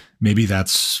 maybe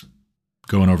that's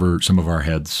going over some of our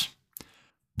heads.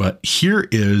 But here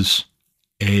is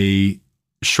a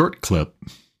short clip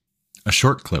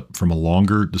from a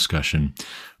longer discussion,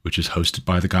 which is hosted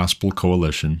by the Gospel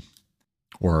Coalition,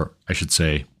 or I should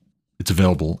say it's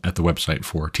available at the website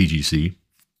for TGC,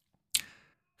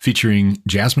 featuring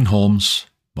Jasmine Holmes,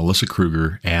 Melissa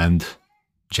Kruger, and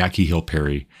Jackie Hill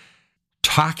Perry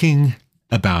talking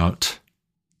about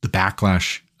the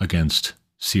backlash against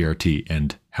CRT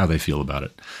and how they feel about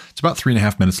it. It's about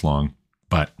 3.5 minutes long,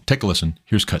 but take a listen.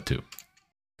 Here's cut 2.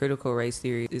 Critical race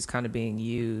theory is kind of being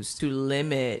used to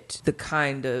limit the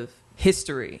kind of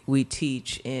history we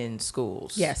teach in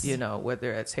schools. Yes. You know,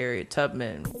 whether it's Harriet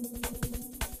Tubman.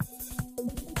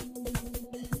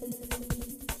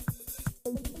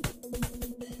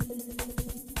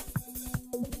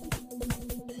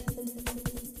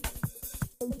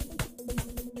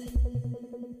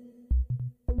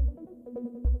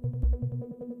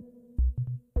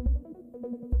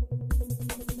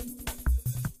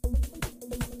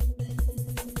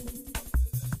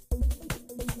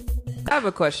 I have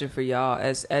a question for y'all.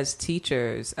 As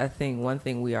teachers, I think one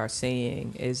thing we are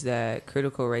seeing is that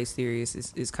critical race theory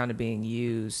is kind of being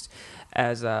used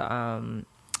as a,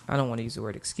 I don't want to use the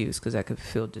word excuse because that could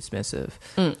feel dismissive,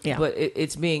 but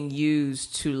it's being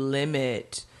used to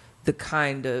limit the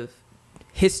kind of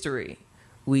history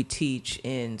we teach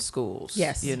in schools.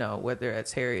 Yes. You know, whether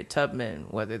it's Harriet Tubman,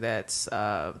 whether that's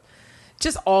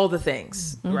just all the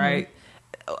things, right?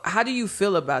 How do you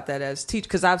feel about that as teachers?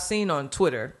 Because I've seen on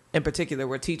Twitter in particular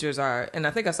where teachers are, and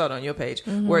I think I saw it on your page,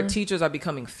 where teachers are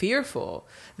becoming fearful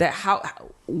that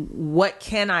what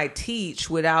can I teach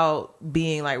without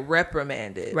being like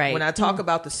reprimanded? Right. When I talk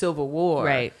about the Civil War,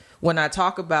 Right. When I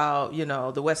talk about, you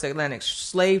know, the West Atlantic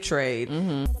slave trade.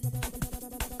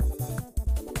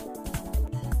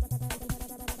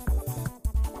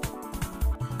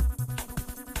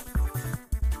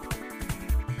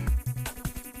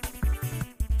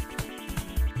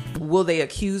 Will they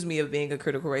accuse me of being a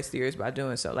critical race theorist by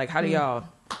doing so? Like, how do y'all?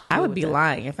 I would be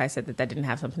lying if I said that didn't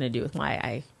have something to do with why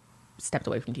I stepped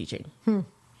away from teaching.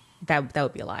 That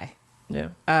would be a lie. Yeah.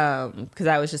 Because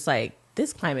I was just like,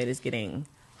 this climate is getting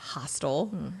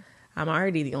hostile. I'm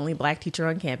already the only Black teacher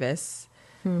on campus.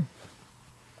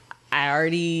 I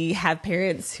already have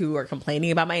parents who are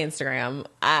complaining about my Instagram.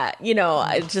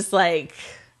 I just like,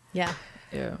 Yeah.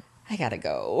 Yeah. I gotta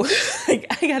go. I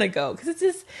gotta go because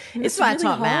it's why I really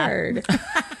taught math. hard.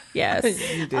 Yes,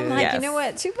 I'm like, Yes. you know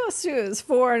what? 2 + 2 is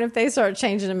 4. And if they start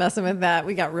changing and messing with that,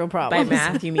 we got real By problems.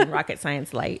 math, you mean rocket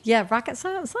science light? Yeah, rocket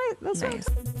science. That's Nice. right.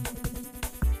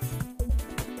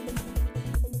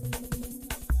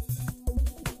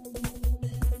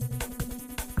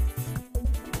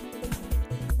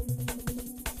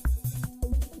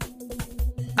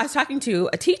 I was talking to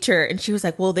a teacher and she was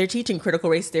like, well, they're teaching critical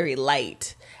race theory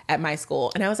light at my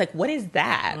school. And I was like, what is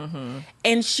that?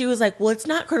 And she was like, well, it's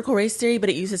not critical race theory, but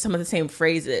it uses some of the same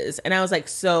phrases. And I was like,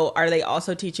 so are they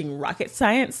also teaching rocket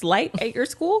science light at your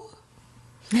school?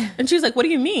 And she was like, what do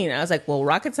you mean? And I was like, well,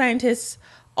 rocket scientists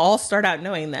all start out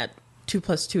knowing that 2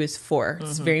 + 2 is 4.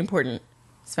 It's very important.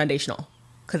 It's foundational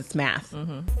because it's math.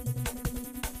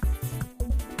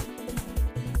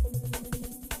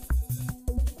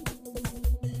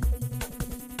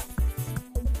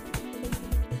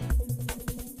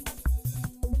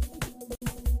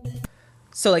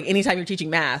 So like anytime you're teaching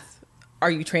math,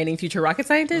 are you training future rocket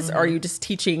scientists or are you just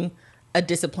teaching a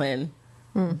discipline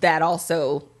that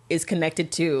also is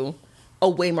connected to a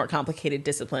way more complicated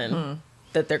discipline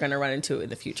that they're going to run into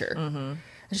in the future? And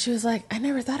she was like, I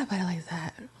never thought about it like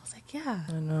that. I was like, yeah.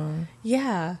 I know.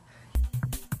 Yeah.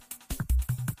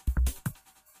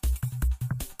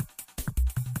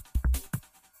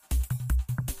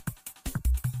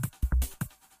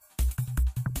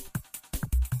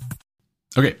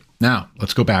 Okay, now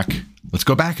let's go back. Let's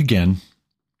go back again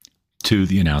to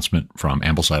the announcement from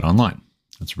Ambleside Online.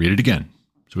 Let's read it again.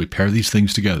 So we pair these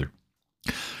things together.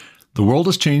 The world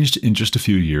has changed in just a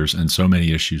few years, and so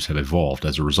many issues have evolved.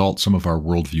 As a result, some of our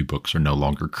worldview books are no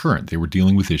longer current. They were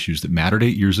dealing with issues that mattered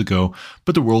 8 years ago,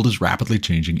 but the world is rapidly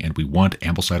changing, and we want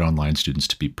Ambleside Online students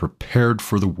to be prepared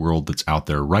for the world that's out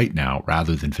there right now,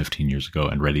 rather than 15 years ago,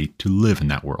 and ready to live in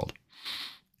that world.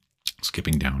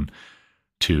 Skipping down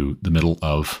to the middle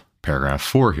of paragraph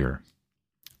 4 here.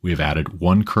 we have added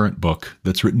one current book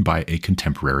that's written by a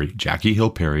contemporary, Jackie Hill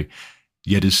Perry,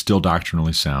 yet is still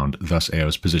doctrinally sound. Thus,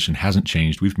 AO's position hasn't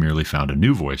changed. We've merely found a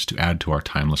new voice to add to our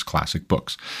timeless classic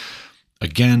books.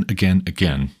 Again,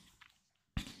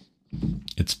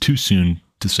 it's too soon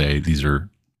to say these are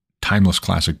timeless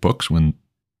classic books when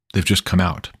they've just come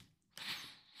out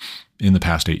in the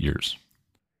past 8 years.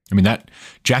 I mean, that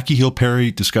Jackie Hill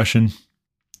Perry discussion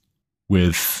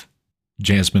with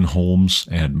Jasmine Holmes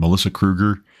and Melissa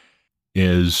Kruger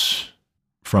is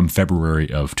from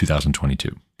February of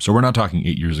 2022. So we're not talking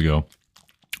 8 years ago.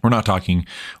 We're not talking,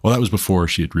 well, that was before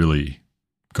she had really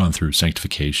gone through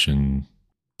sanctification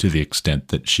to the extent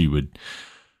that she would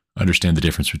understand the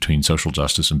difference between social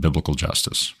justice and biblical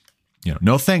justice. You know,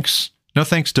 no thanks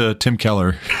to Tim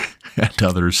Keller and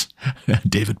others,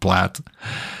 David Platt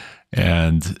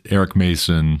and Eric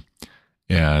Mason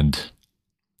and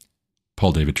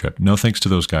Paul David Tripp. No thanks to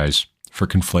those guys for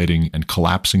conflating and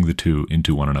collapsing the two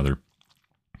into one another.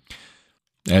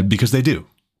 Because they do,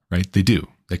 right? They do.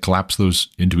 They collapse those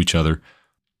into each other.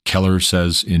 Keller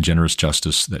says in Generous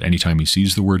Justice that anytime he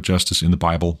sees the word justice in the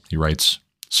Bible, he writes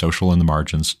social in the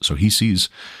margins. So he sees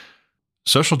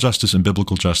social justice and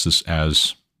biblical justice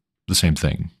as the same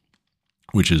thing,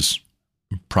 which is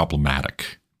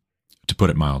problematic, to put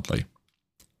it mildly.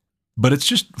 But it's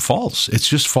just false. It's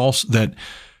just false that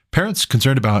parents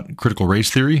concerned about critical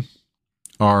race theory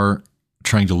are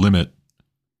trying to limit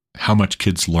how much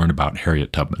kids learn about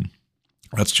Harriet Tubman.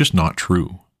 That's just not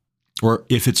true. Or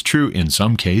if it's true in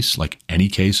some case, like any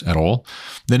case at all,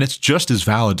 then it's just as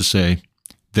valid to say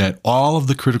that all of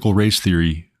the critical race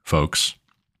theory folks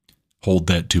hold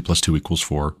that 2 + 2 =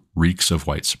 4 reeks of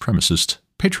white supremacist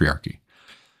patriarchy,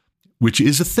 which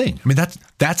is a thing. I mean,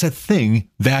 that's a thing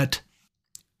that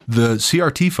the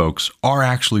CRT folks are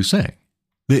actually saying.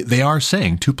 They are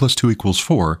saying 2 + 2 =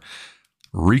 4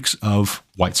 reeks of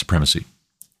white supremacy.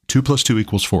 2 + 2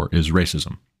 = 4 is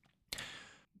racism.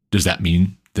 Does that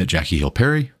mean that Jackie Hill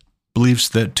Perry believes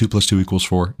that 2 + 2 =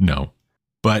 4? No.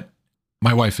 But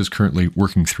my wife is currently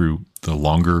working through the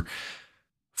longer,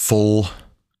 full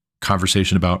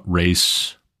conversation about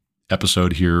race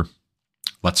episode here.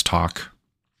 Let's Talk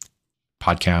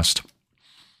podcast.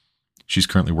 She's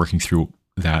currently working through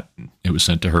that. It was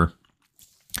sent to her.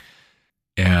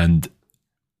 And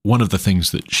one of the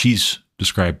things that she's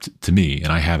described to me,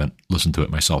 and I haven't listened to it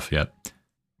myself yet,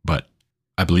 but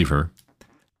I believe her,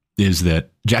 is that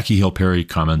Jackie Hill Perry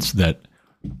comments that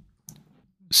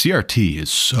CRT is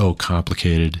so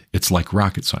complicated, it's like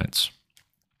rocket science.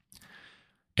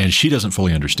 And she doesn't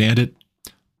fully understand it,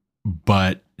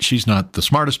 but she's not the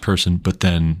smartest person. But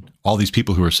then all these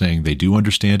people who are saying they do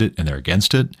understand it and they're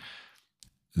against it,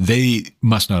 they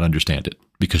must not understand it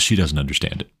because she doesn't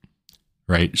understand it,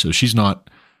 right? So she's not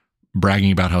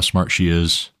bragging about how smart she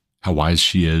is, how wise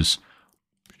she is.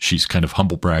 She's kind of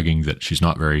humble bragging that she's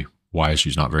not very wise,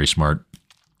 she's not very smart.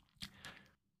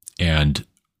 And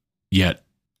yet,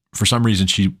 for some reason,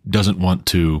 she doesn't want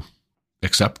to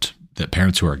accept that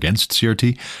parents who are against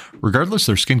CRT, regardless of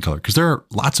their skin color, because there are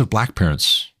lots of black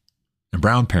parents and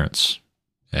brown parents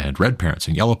and red parents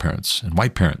and yellow parents and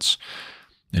white parents.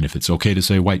 And if it's okay to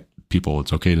say white people,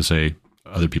 it's okay to say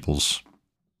other people's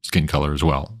skin color as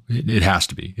well. It has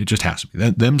to be. It just has to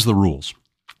be. Them's the rules.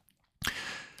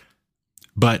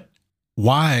 But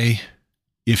why,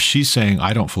 if she's saying,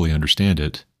 I don't fully understand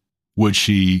it, would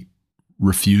she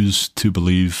refuse to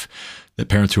believe that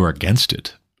parents who are against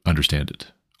it understand it?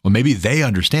 Well, maybe they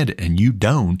understand it and you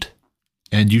don't,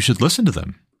 and you should listen to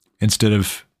them instead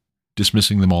of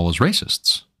dismissing them all as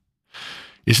racists.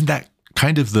 Isn't that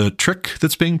kind of the trick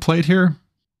that's being played here,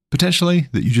 potentially?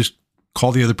 That you just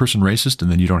call the other person racist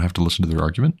and then you don't have to listen to their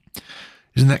argument?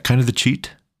 Isn't that kind of the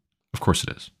cheat? Of course it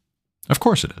is. Of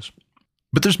course it is.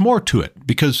 But there's more to it,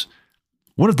 because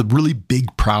one of the really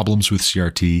big problems with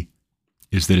CRT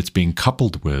is that it's being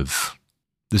coupled with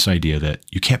this idea that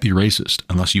you can't be racist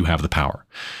unless you have the power.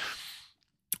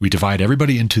 We divide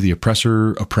everybody into the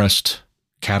oppressor-oppressed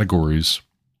categories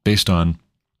based on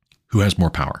who has more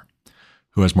power,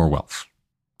 who has more wealth.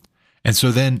 And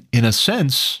so then, in a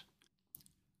sense,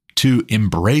 to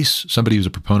embrace somebody who's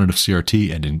a proponent of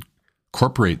CRT and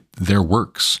incorporate their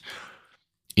works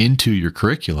into your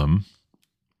curriculum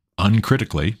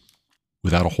uncritically,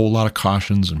 without a whole lot of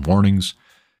cautions and warnings,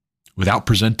 without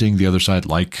presenting the other side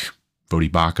like Bodhi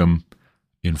Bacham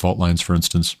in Fault Lines, for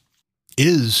instance,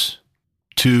 is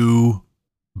to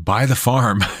buy the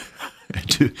farm and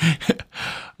to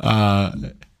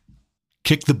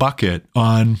kick the bucket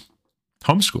on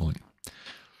homeschooling.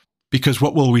 Because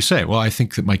what will we say? Well, I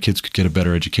think that my kids could get a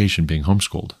better education being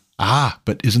homeschooled.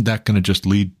 But isn't that going to just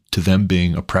lead to them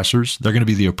being oppressors. They're going to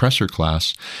be the oppressor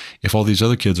class if all these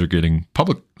other kids are getting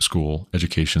public school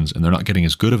educations and they're not getting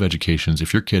as good of educations.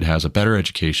 If your kid has a better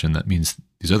education, that means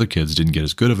these other kids didn't get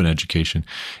as good of an education.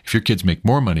 If your kids make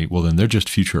more money, well, then they're just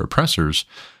future oppressors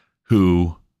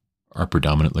who are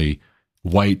predominantly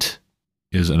white,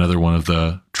 is another one of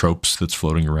the tropes that's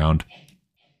floating around.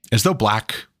 As though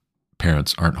black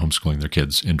parents aren't homeschooling their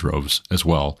kids in droves as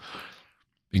well.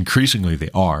 Increasingly they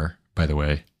are, by the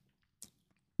way.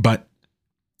 But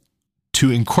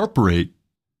to incorporate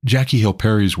Jackie Hill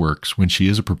Perry's works when she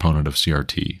is a proponent of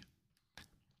CRT,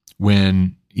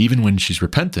 even when she's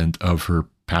repentant of her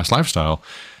past lifestyle,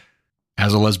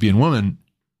 as a lesbian woman,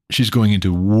 she's going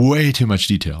into way too much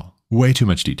detail, way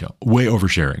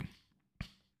oversharing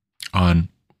on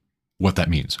what that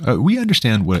means. We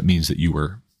understand what it means that you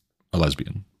were a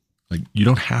lesbian. Like, you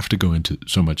don't have to go into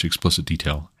so much explicit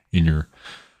detail in your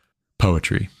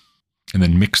poetry and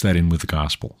then mix that in with the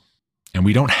gospel. And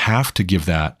we don't have to give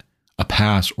that a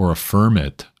pass or affirm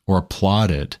it or applaud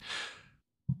it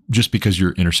just because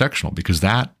you're intersectional, because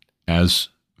that, as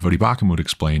Vodi Bakum would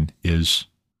explain, is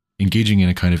engaging in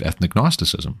a kind of ethnic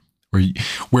Gnosticism,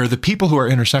 where the people who are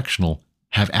intersectional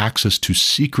have access to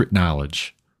secret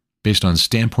knowledge based on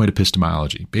standpoint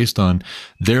epistemology, based on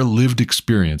their lived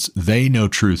experience. They know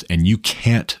truth, and you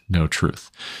can't know truth.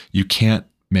 You can't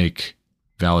make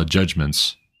valid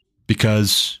judgments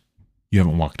because you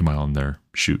haven't walked a mile in their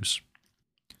shoes.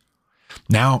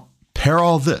 Now, pair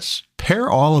all of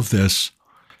this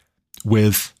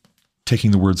with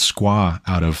taking the word squaw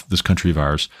out of this country of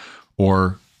ours,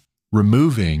 or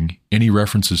removing any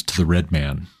references to the red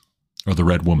man or the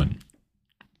red woman,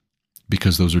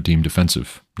 because those are deemed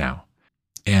offensive now.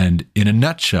 And in a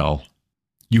nutshell,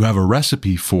 you have a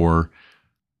recipe for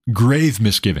grave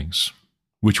misgivings,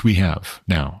 which we have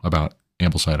now about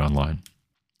Ambleside Online.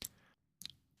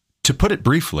 To put it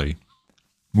briefly,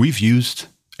 we've used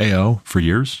AO for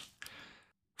years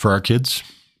for our kids,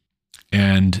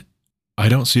 and I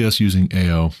don't see us using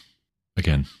AO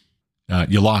again.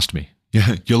 You lost me.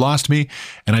 You lost me.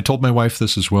 And I told my wife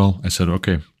this as well. I said,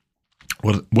 okay,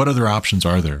 what other options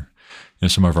are there?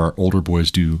 Some of our older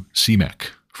boys do CMEC,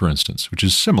 for instance, which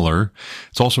is similar.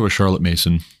 It's also a Charlotte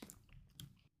Mason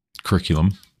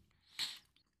curriculum.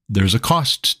 There's a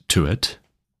cost to it.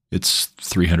 It's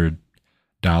 $300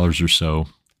 or so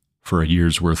for a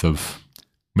year's worth of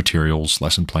materials,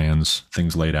 lesson plans,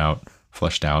 things laid out,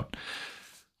 fleshed out,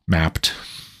 mapped.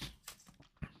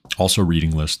 Also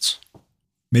reading lists.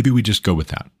 Maybe we just go with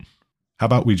that. How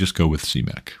about we just go with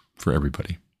CMEC for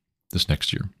everybody this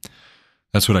next year?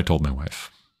 That's what I told my wife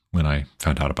when I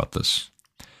found out about this.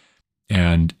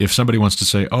 And if somebody wants to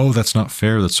say, oh, that's not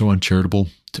fair, that's so uncharitable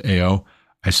to AO,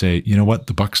 I say, you know what?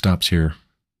 The buck stops here.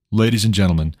 Ladies and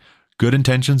gentlemen, good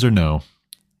intentions or no,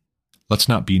 let's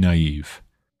not be naive.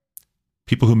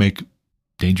 People who make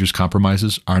dangerous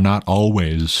compromises are not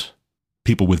always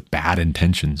people with bad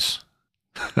intentions.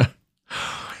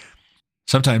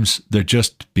 Sometimes they're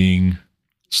just being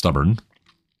stubborn,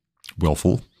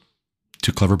 willful,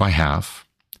 too clever by half,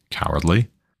 cowardly.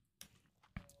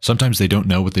 Sometimes they don't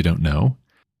know what they don't know.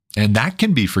 And that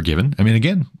can be forgiven. I mean,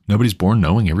 again, nobody's born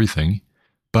knowing everything.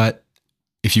 But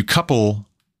if you couple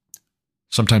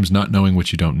sometimes not knowing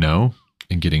what you don't know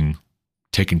and getting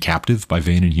taken captive by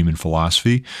vain and human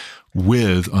philosophy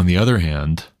with, on the other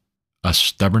hand, a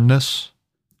stubbornness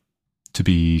to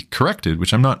be corrected,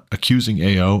 which I'm not accusing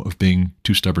AO of being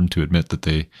too stubborn to admit that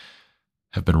they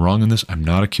have been wrong in this. I'm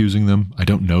not accusing them. I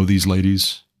don't know these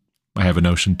ladies. I have a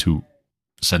notion to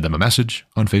send them a message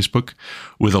on Facebook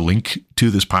with a link to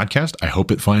this podcast. I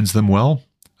hope it finds them well.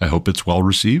 I hope it's well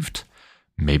received.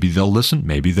 Maybe they'll listen.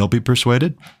 Maybe they'll be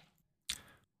persuaded.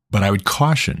 But I would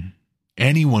caution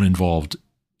anyone involved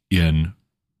in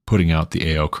putting out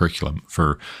the AO curriculum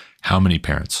for how many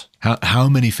parents, how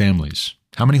many families,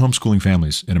 how many homeschooling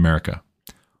families in America.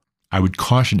 I would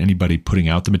caution anybody putting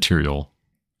out the material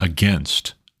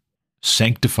against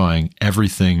sanctifying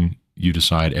everything you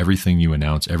decide, everything you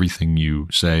announce, everything you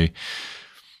say,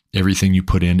 everything you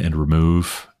put in and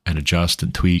remove and adjust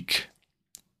and tweak,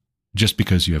 just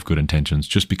because you have good intentions,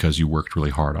 just because you worked really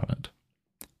hard on it.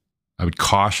 I would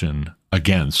caution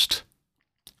against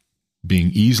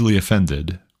being easily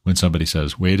offended when somebody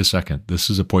says, wait a second, this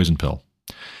is a poison pill.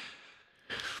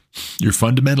 You're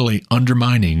fundamentally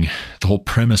undermining the whole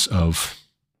premise of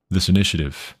this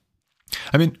initiative.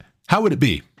 I mean, how would it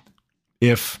be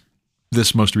if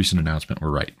this most recent announcement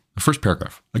were right? The first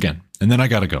paragraph, again, and then I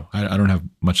got to go. I don't have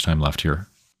much time left here.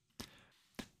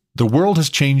 The world has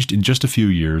changed in just a few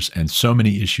years, and so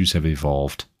many issues have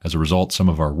evolved. As a result, some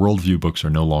of our worldview books are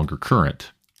no longer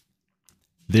current.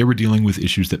 they were dealing with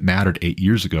issues that mattered 8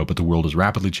 years ago, but the world is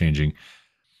rapidly changing.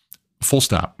 Full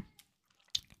stop.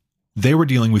 They were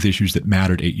dealing with issues that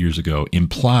mattered 8 years ago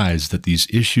implies that these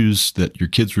issues that your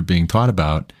kids were being taught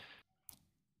about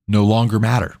no longer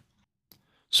matter.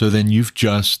 So then you've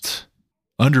just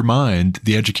undermined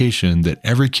the education that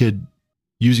every kid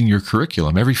using your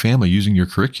curriculum, every family using your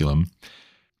curriculum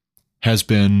has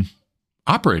been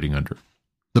operating under.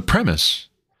 The premise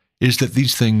is that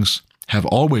these things have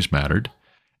always mattered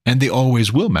and they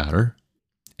always will matter.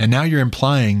 And now you're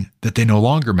implying that they no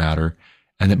longer matter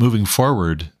and that moving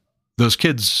forward, those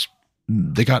kids,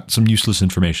 they got some useless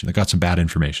information. They got some bad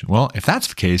information. Well, if that's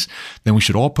the case, then we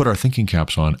should all put our thinking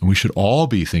caps on and we should all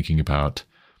be thinking about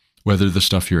whether the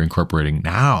stuff you're incorporating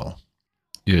now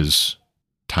is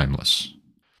timeless.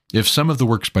 If some of the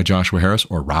works by Joshua Harris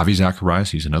or Ravi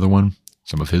Zacharias, he's another one,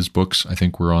 some of his books I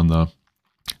think were on the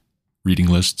reading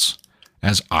lists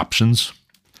as options.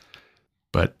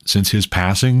 But since his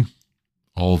passing,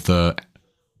 all of the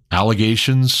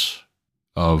allegations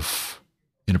of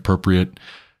inappropriate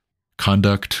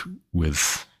conduct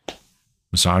with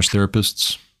massage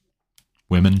therapists,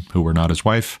 women who were not his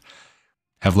wife,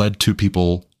 have led to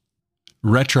people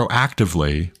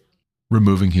retroactively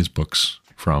removing his books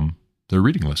from their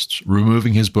reading lists,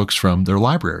 removing his books from their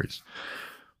libraries.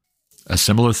 A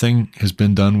similar thing has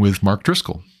been done with Mark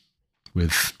Driscoll,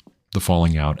 with the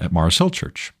falling out at Mars Hill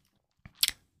Church.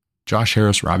 Josh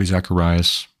Harris, Ravi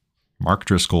Zacharias, Mark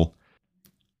Driscoll,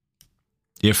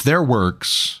 if their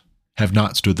works have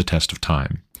not stood the test of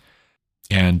time,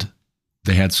 and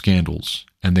they had scandals,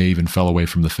 and they even fell away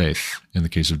from the faith in the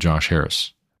case of Josh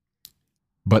Harris,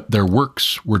 but their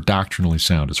works were doctrinally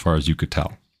sound as far as you could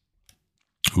tell.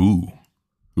 Ooh.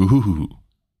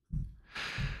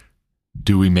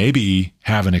 Do we maybe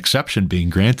have an exception being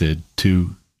granted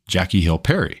to Jackie Hill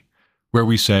Perry, where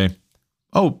we say,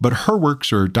 oh, but her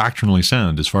works are doctrinally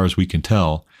sound as far as we can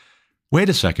tell. Wait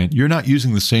a second, you're not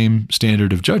using the same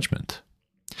standard of judgment.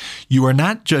 You are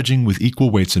not judging with equal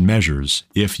weights and measures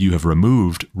if you have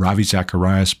removed Ravi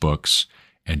Zacharias books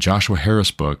and Joshua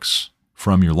Harris books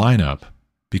from your lineup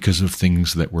because of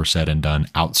things that were said and done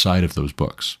outside of those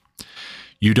books.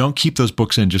 You don't keep those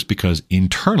books in just because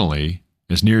internally,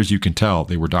 as near as you can tell,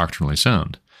 they were doctrinally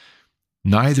sound.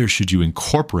 Neither should you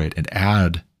incorporate and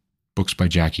add books by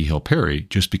Jackie Hill Perry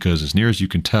just because, as near as you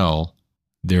can tell,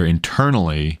 they're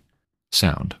internally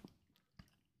sound.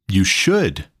 You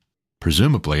should,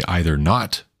 presumably, either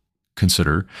not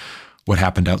consider what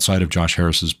happened outside of Josh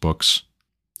Harris's books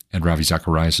and Ravi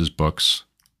Zacharias' books,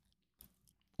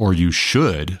 or you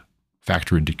should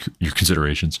factor into your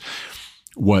considerations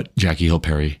what Jackie Hill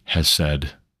Perry has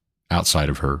said outside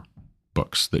of her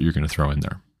books that you're going to throw in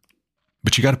there.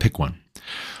 But you got to pick one.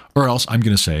 Or else I'm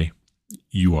going to say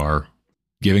you are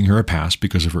giving her a pass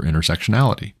because of her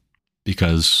intersectionality,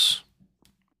 because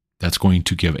that's going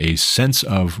to give a sense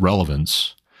of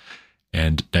relevance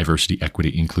and diversity,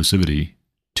 equity, inclusivity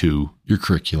to your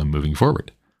curriculum moving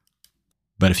forward.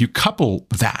 But if you couple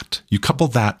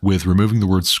that with removing the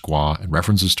word squaw and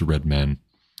references to red men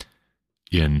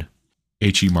in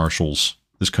H.E. Marshall's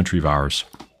This Country of Ours,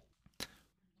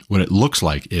 what it looks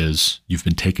like is you've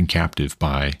been taken captive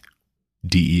by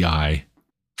DEI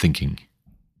thinking.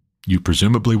 You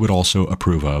presumably would also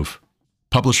approve of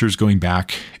publishers going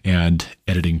back and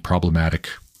editing problematic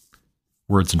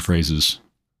words and phrases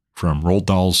from Roald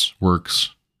Dahl's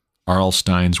works, R.L.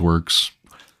 Stein's works.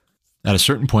 At a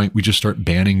certain point, we just start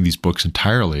banning these books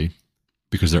entirely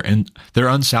because they're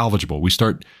unsalvageable. We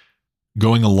start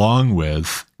going along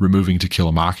with removing To Kill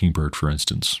a Mockingbird, for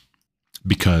instance,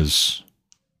 because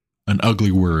an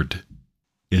ugly word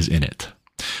is in it.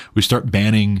 We start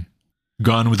banning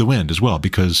Gone with the Wind as well,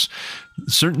 because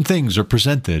certain things are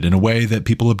presented in a way that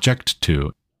people object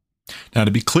to. Now,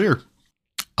 to be clear,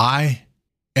 I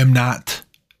am not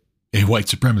a white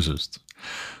supremacist,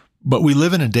 but we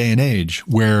live in a day and age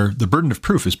where the burden of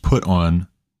proof is put on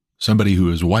somebody who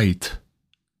is white,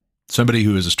 somebody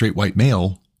who is a straight white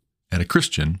male and a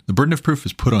Christian. The burden of proof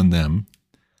is put on them,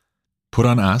 put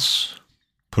on us,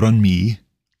 put on me,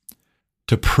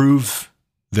 to prove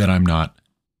that I'm not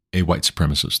a white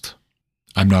supremacist.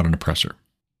 I'm not an oppressor,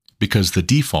 because the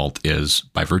default is,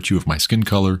 by virtue of my skin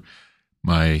color,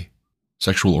 my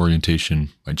sexual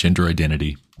orientation, my gender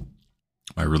identity,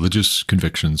 my religious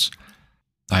convictions,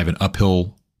 I have an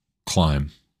uphill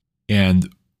climb.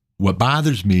 And what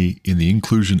bothers me in the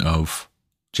inclusion of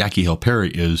Jackie Hill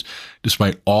Perry is,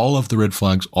 despite all of the red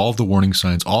flags, all of the warning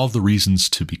signs, all of the reasons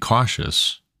to be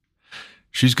cautious,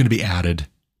 she's going to be added,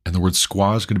 and the word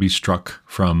squaw is going to be struck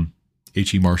from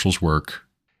H.E. Marshall's work.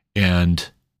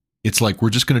 And it's like we're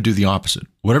just going to do the opposite.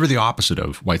 Whatever the opposite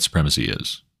of white supremacy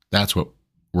is, that's what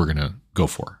we're going to go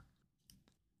for.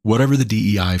 Whatever the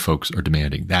DEI folks are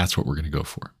demanding, that's what we're going to go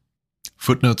for.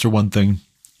 Footnotes are one thing.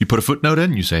 You put a footnote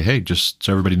in, you say, hey, just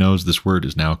so everybody knows this word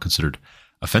is now considered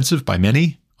offensive by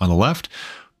many on the left.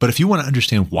 But if you want to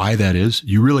understand why that is,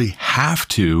 you really have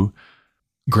to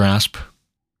grasp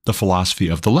the philosophy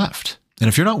of the left. And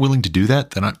if you're not willing to do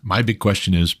that, then my big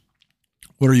question is,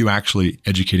 what are you actually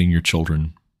educating your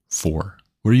children for?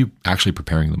 What are you actually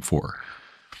preparing them for?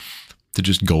 To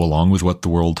just go along with what the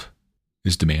world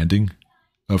is demanding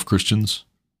of Christians,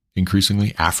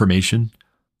 increasingly affirmation,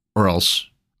 or else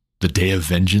the day of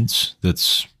vengeance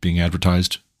that's being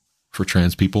advertised for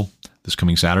trans people this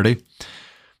coming Saturday.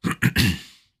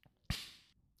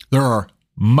 There are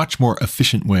much more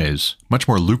efficient ways, much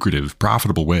more lucrative,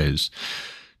 profitable ways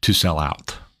to sell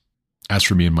out. As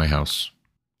for me and my house,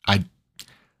 I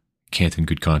can't in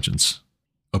good conscience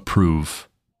approve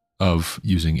of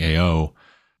using AO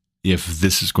if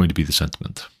this is going to be the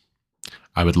sentiment.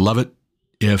 I would love it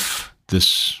if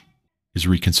this is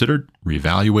reconsidered,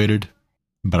 reevaluated,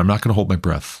 but I'm not going to hold my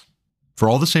breath for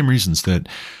all the same reasons that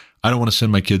I don't want to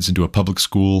send my kids into a public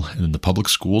school and then the public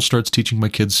school starts teaching my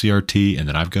kids CRT and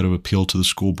then I've got to appeal to the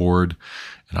school board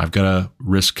and I've got to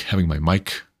risk having my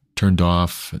mic turned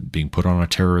off and being put on a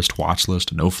terrorist watch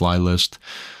list, a no-fly list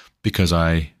because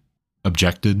I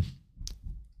objected,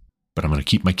 but I'm going to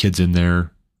keep my kids in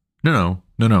there. No.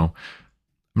 I'm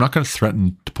not going to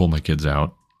threaten to pull my kids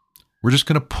out. We're just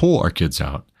going to pull our kids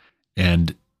out.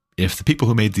 And if the people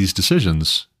who made these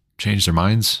decisions change their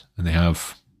minds and they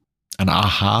have an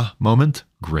aha moment,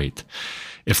 great.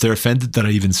 If they're offended that I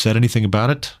even said anything about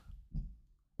it,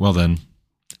 well then,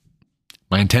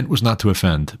 my intent was not to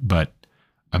offend, but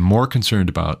I'm more concerned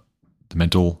about the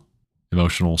mental,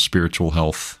 emotional, spiritual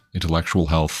health, intellectual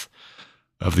health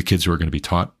of the kids who are going to be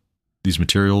taught these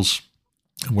materials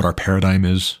and what our paradigm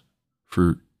is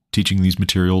for teaching these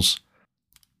materials.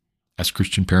 As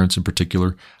Christian parents in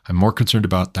particular, I'm more concerned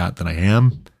about that than I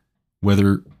am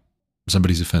whether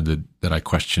somebody's offended that I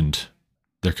questioned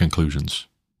their conclusions.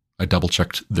 I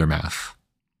double-checked their math.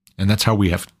 And that's how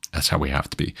we have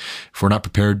to be. If we're not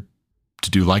prepared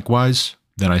to do likewise,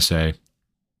 then I say,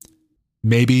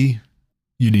 maybe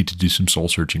you need to do some soul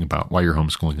searching about why you're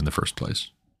homeschooling in the first place.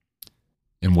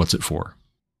 And what's it for?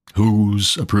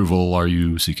 Whose approval are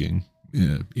you seeking?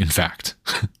 In fact,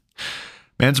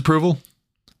 man's approval?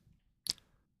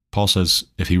 Paul says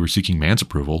if he were seeking man's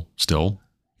approval still,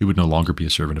 he would no longer be a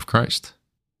servant of Christ.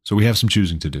 So we have some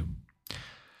choosing to do.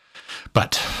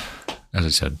 But, as I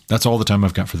said, that's all the time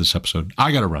I've got for this episode.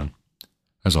 I got to run.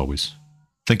 As always,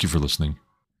 thank you for listening.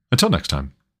 Until next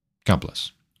time, God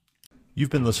bless. You've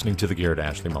been listening to The Garrett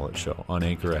Ashley Mullet Show on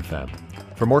Anchor FM.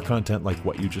 For more content like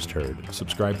what you just heard,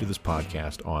 subscribe to this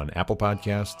podcast on Apple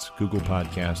Podcasts, Google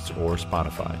Podcasts, or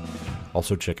Spotify.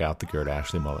 Also check out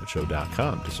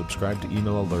thegarrettashleymulletshow.com to subscribe to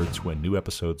email alerts when new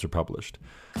episodes are published.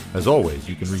 As always,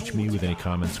 you can reach me with any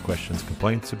comments, questions,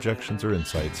 complaints, objections, or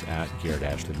insights at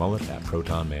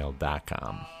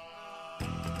garrettashleyMullet@protonmail.com.